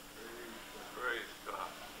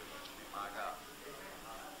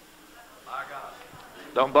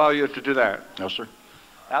 Don't bother you to do that. No, sir.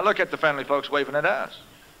 Now look at the friendly folks waving at us.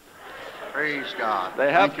 Praise God.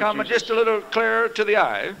 They have Thank you, come Jesus. just a little clearer to the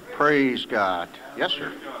eye. Praise God. Yes,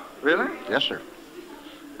 sir. Really? Yes, sir.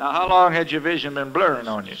 Now how long had your vision been blurring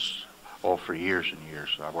on you? Oh, for years and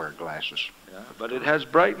years. I wear glasses. Yeah, but it has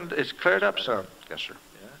brightened, it's cleared up some. Yes, sir.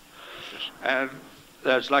 And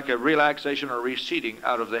there's like a relaxation or receding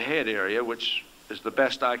out of the head area, which is the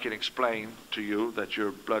best I can explain to you that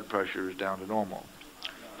your blood pressure is down to normal.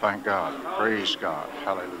 Thank God. Praise God.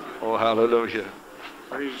 Hallelujah. Oh, hallelujah.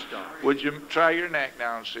 Praise God. Would you try your neck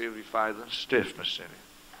now and see if you find the stiffness in it?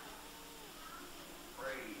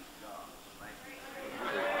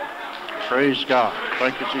 Praise God.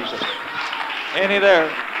 Thank you, Jesus. Any there?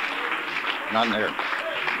 None there.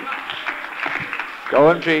 Go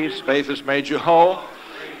in peace. Faith has made you whole.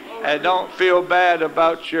 And don't feel bad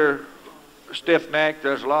about your stiff neck.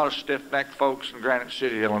 There's a lot of stiff-necked folks in Granite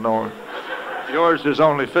City, Illinois. Yours is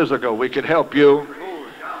only physical. We could help you.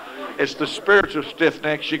 It's the spiritual stiff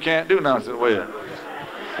necks you can't do nothing with.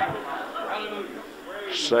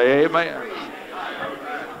 Say amen.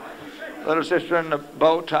 Little sister in the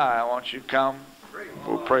bow tie, I want you to come.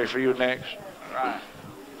 We'll pray for you next.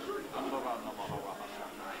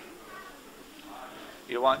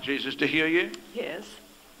 You want Jesus to heal you? Yes.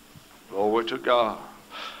 Glory to God.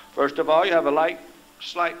 First of all, you have a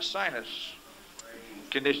slight sinus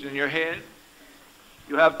condition in your head.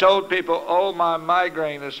 You have told people, oh, my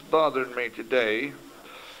migraine is bothering me today.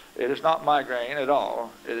 It is not migraine at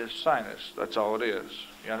all. It is sinus. That's all it is.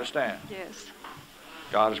 You understand? Yes.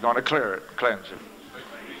 God is going to clear it, cleanse it.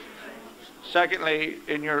 Secondly,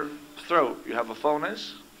 in your throat, you have a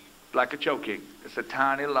fullness like a choking. It's a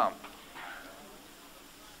tiny lump.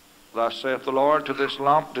 Thus saith the Lord, to this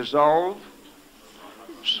lump dissolve,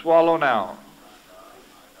 swallow now.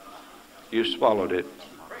 You swallowed it.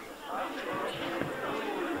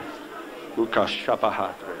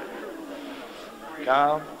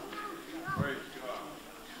 Come.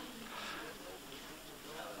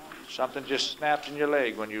 Something just snapped in your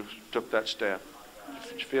leg when you took that step.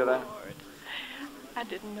 Did you feel that? I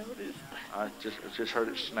didn't notice. I just heard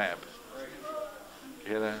it snap. You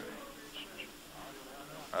hear that?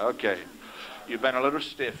 Okay. You've been a little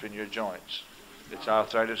stiff in your joints. It's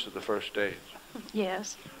arthritis of the first stage.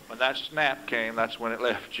 Yes. When that snap came, that's when it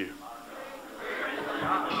left you.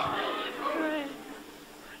 Right.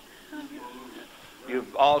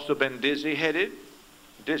 You've also been dizzy-headed,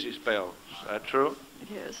 dizzy spells. Is that true?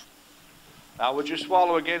 Yes. Now, would you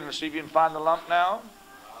swallow again and see if you can find the lump now?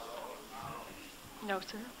 No,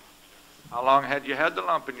 sir. How long had you had the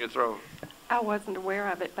lump in your throat? I wasn't aware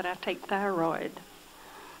of it, but I take thyroid.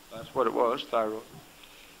 That's what it was, thyroid.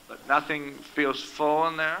 But nothing feels full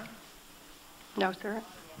in there? No, sir.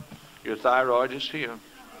 Your thyroid is healed.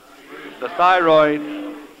 The thyroid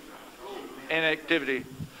inactivity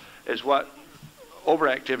is what,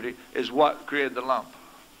 overactivity, is what created the lump.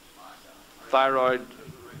 Thyroid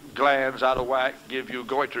glands out of whack give you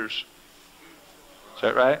goiters. Is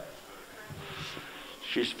that right?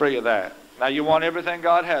 She's free of that. Now you want everything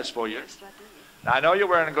God has for you. Yes, I do. Now I know you're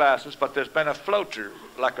wearing glasses, but there's been a floater,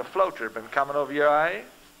 like a floater, been coming over your eye.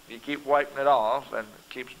 You keep wiping it off, and it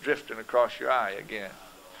keeps drifting across your eye again.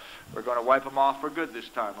 We're going to wipe them off for good this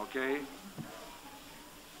time, okay?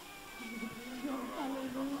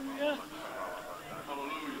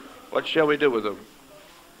 What shall we do with them?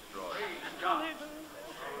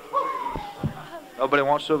 Nobody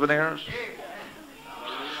wants souvenirs?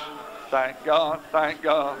 Thank God, thank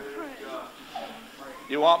God.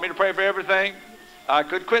 You want me to pray for everything? I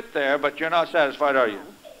could quit there, but you're not satisfied, are you?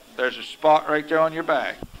 There's a spot right there on your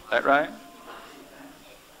back. That right?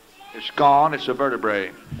 It's gone. It's a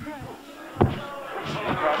vertebrae.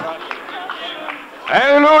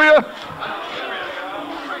 Hallelujah.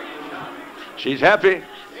 She's happy.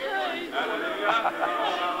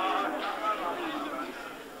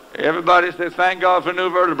 Everybody say, thank God for new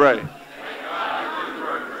vertebrae.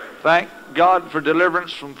 Thank God for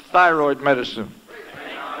deliverance from thyroid medicine.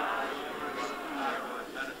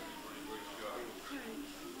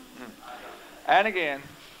 And again,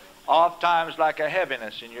 oft times like a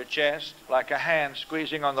heaviness in your chest, like a hand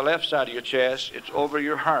squeezing on the left side of your chest, it's over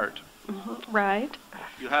your heart. Right.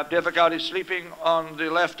 You have difficulty sleeping on the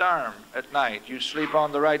left arm at night. You sleep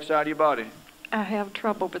on the right side of your body. I have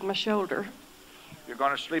trouble with my shoulder. You're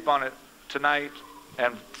going to sleep on it tonight,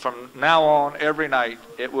 and from now on, every night,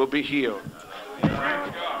 it will be healed.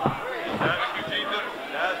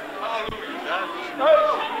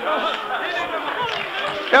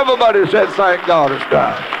 Everybody said, thank God it's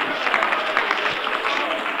done.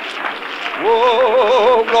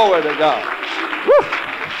 Whoa, glory to God. Woo.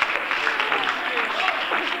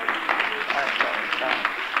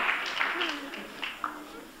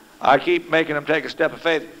 I keep making them take a step of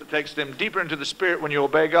faith. It takes them deeper into the Spirit when you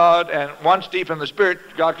obey God, and once deep in the Spirit,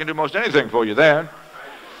 God can do most anything for you then.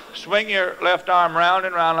 Swing your left arm round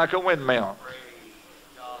and round like a windmill.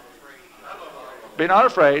 Be not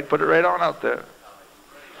afraid. Put it right on out there.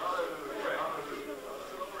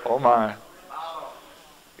 Oh my.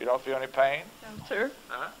 You don't feel any pain? No, sir.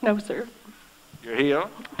 Huh? No, sir. You're healed?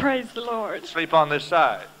 Praise the Lord. Sleep on this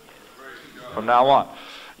side from now on.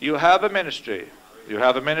 You have a ministry. You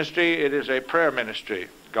have a ministry. It is a prayer ministry.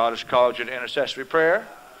 God has called you to intercessory prayer,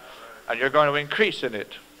 and you're going to increase in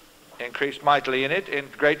it. Increase mightily in it. In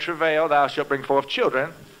great travail thou shalt bring forth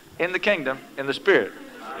children in the kingdom, in the Spirit.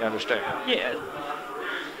 You understand? Yes.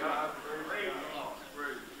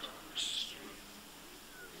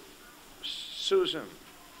 Susan.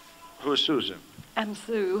 Who is Susan? I'm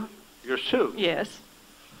Sue. You're Sue? Yes.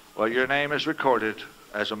 Well, your name is recorded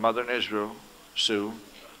as a mother in Israel, Sue,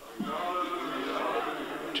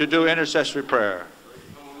 to do intercessory prayer.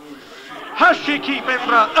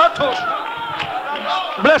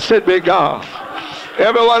 Blessed be God.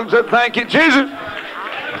 Everyone said, thank you, Jesus.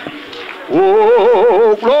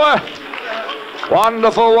 Oh, glory.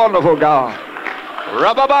 Wonderful, wonderful God.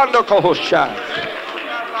 Rababando kohoshai.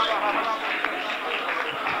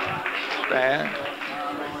 Stand.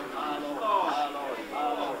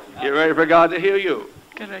 You ready for God to heal you?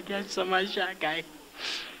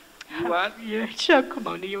 You what?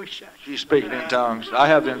 She's speaking in tongues. I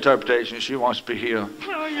have the interpretation. She wants to be healed.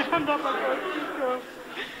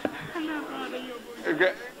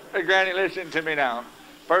 Granny, listen to me now.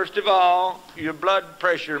 First of all, your blood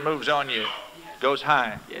pressure moves on you. Goes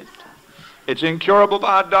high. Yes. It's incurable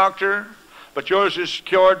by a doctor, but yours is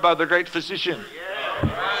cured by the great physician.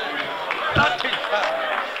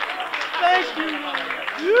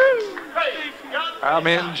 I'm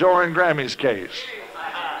enjoying Grammy's case.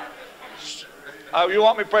 You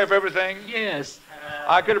want me to pray for everything? Yes.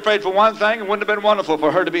 I could have prayed for one thing. It wouldn't have been wonderful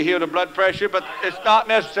for her to be healed of blood pressure, but it's not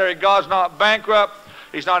necessary. God's not bankrupt.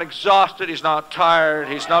 He's not exhausted. He's not tired.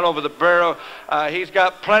 He's not over the barrel. He's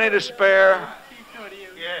got plenty to spare.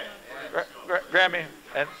 Grammy,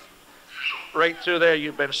 and right through there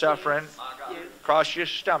you've been suffering. Across your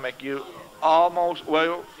stomach, you almost,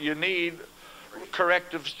 well, you need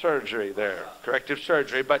corrective surgery there. Corrective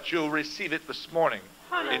surgery, but you'll receive it this morning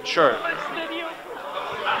in church.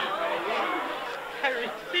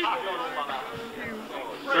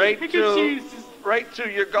 Right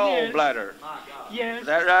to your gallbladder. Yes. Is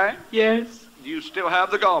that right? Yes. You still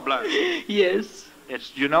have the gallbladder. Yes.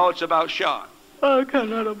 It's about shot. Oh,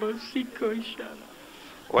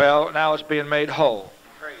 Well, now it's being made whole.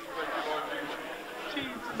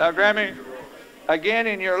 Now, Grammy, again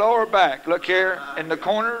in your lower back, look here in the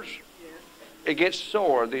corners. It gets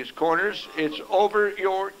sore, these corners. It's over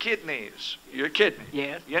your kidneys. Your kidney.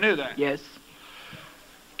 Yes. You knew that? Yes.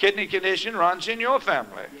 Kidney condition runs in your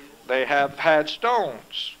family. They have had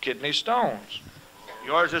stones, kidney stones.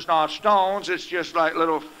 Yours is not stones, it's just like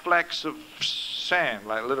little flecks of sand,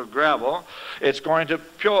 like little gravel. It's going to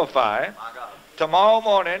purify. Tomorrow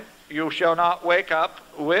morning, you shall not wake up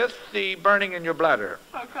with the burning in your bladder,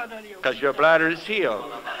 because your bladder is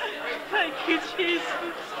healed. Thank you, Jesus.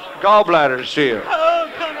 Gallbladder is healed.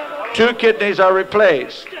 2 kidneys are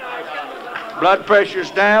replaced. Blood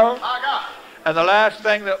pressure's down. And the last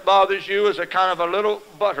thing that bothers you is a kind of a little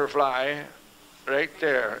butterfly right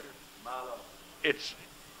there. It's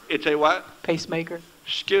a what? Pacemaker.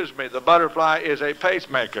 Excuse me, the butterfly is a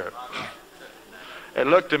pacemaker. It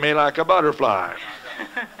looked to me like a butterfly.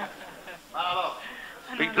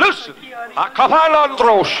 Be loosened.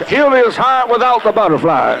 Heal his heart without the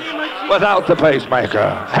butterfly, without the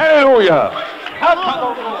pacemaker. Hallelujah.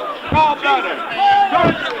 Gallbladder.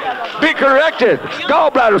 Be corrected.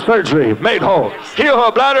 Gallbladder surgery made whole. Heal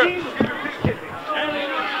her bladder.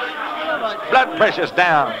 Blood pressure's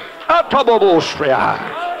down.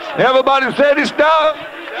 Everybody said it's down.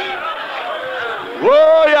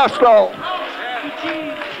 Whoa, yes, Lord.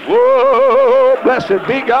 Whoa, blessed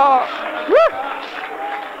be God. Woo.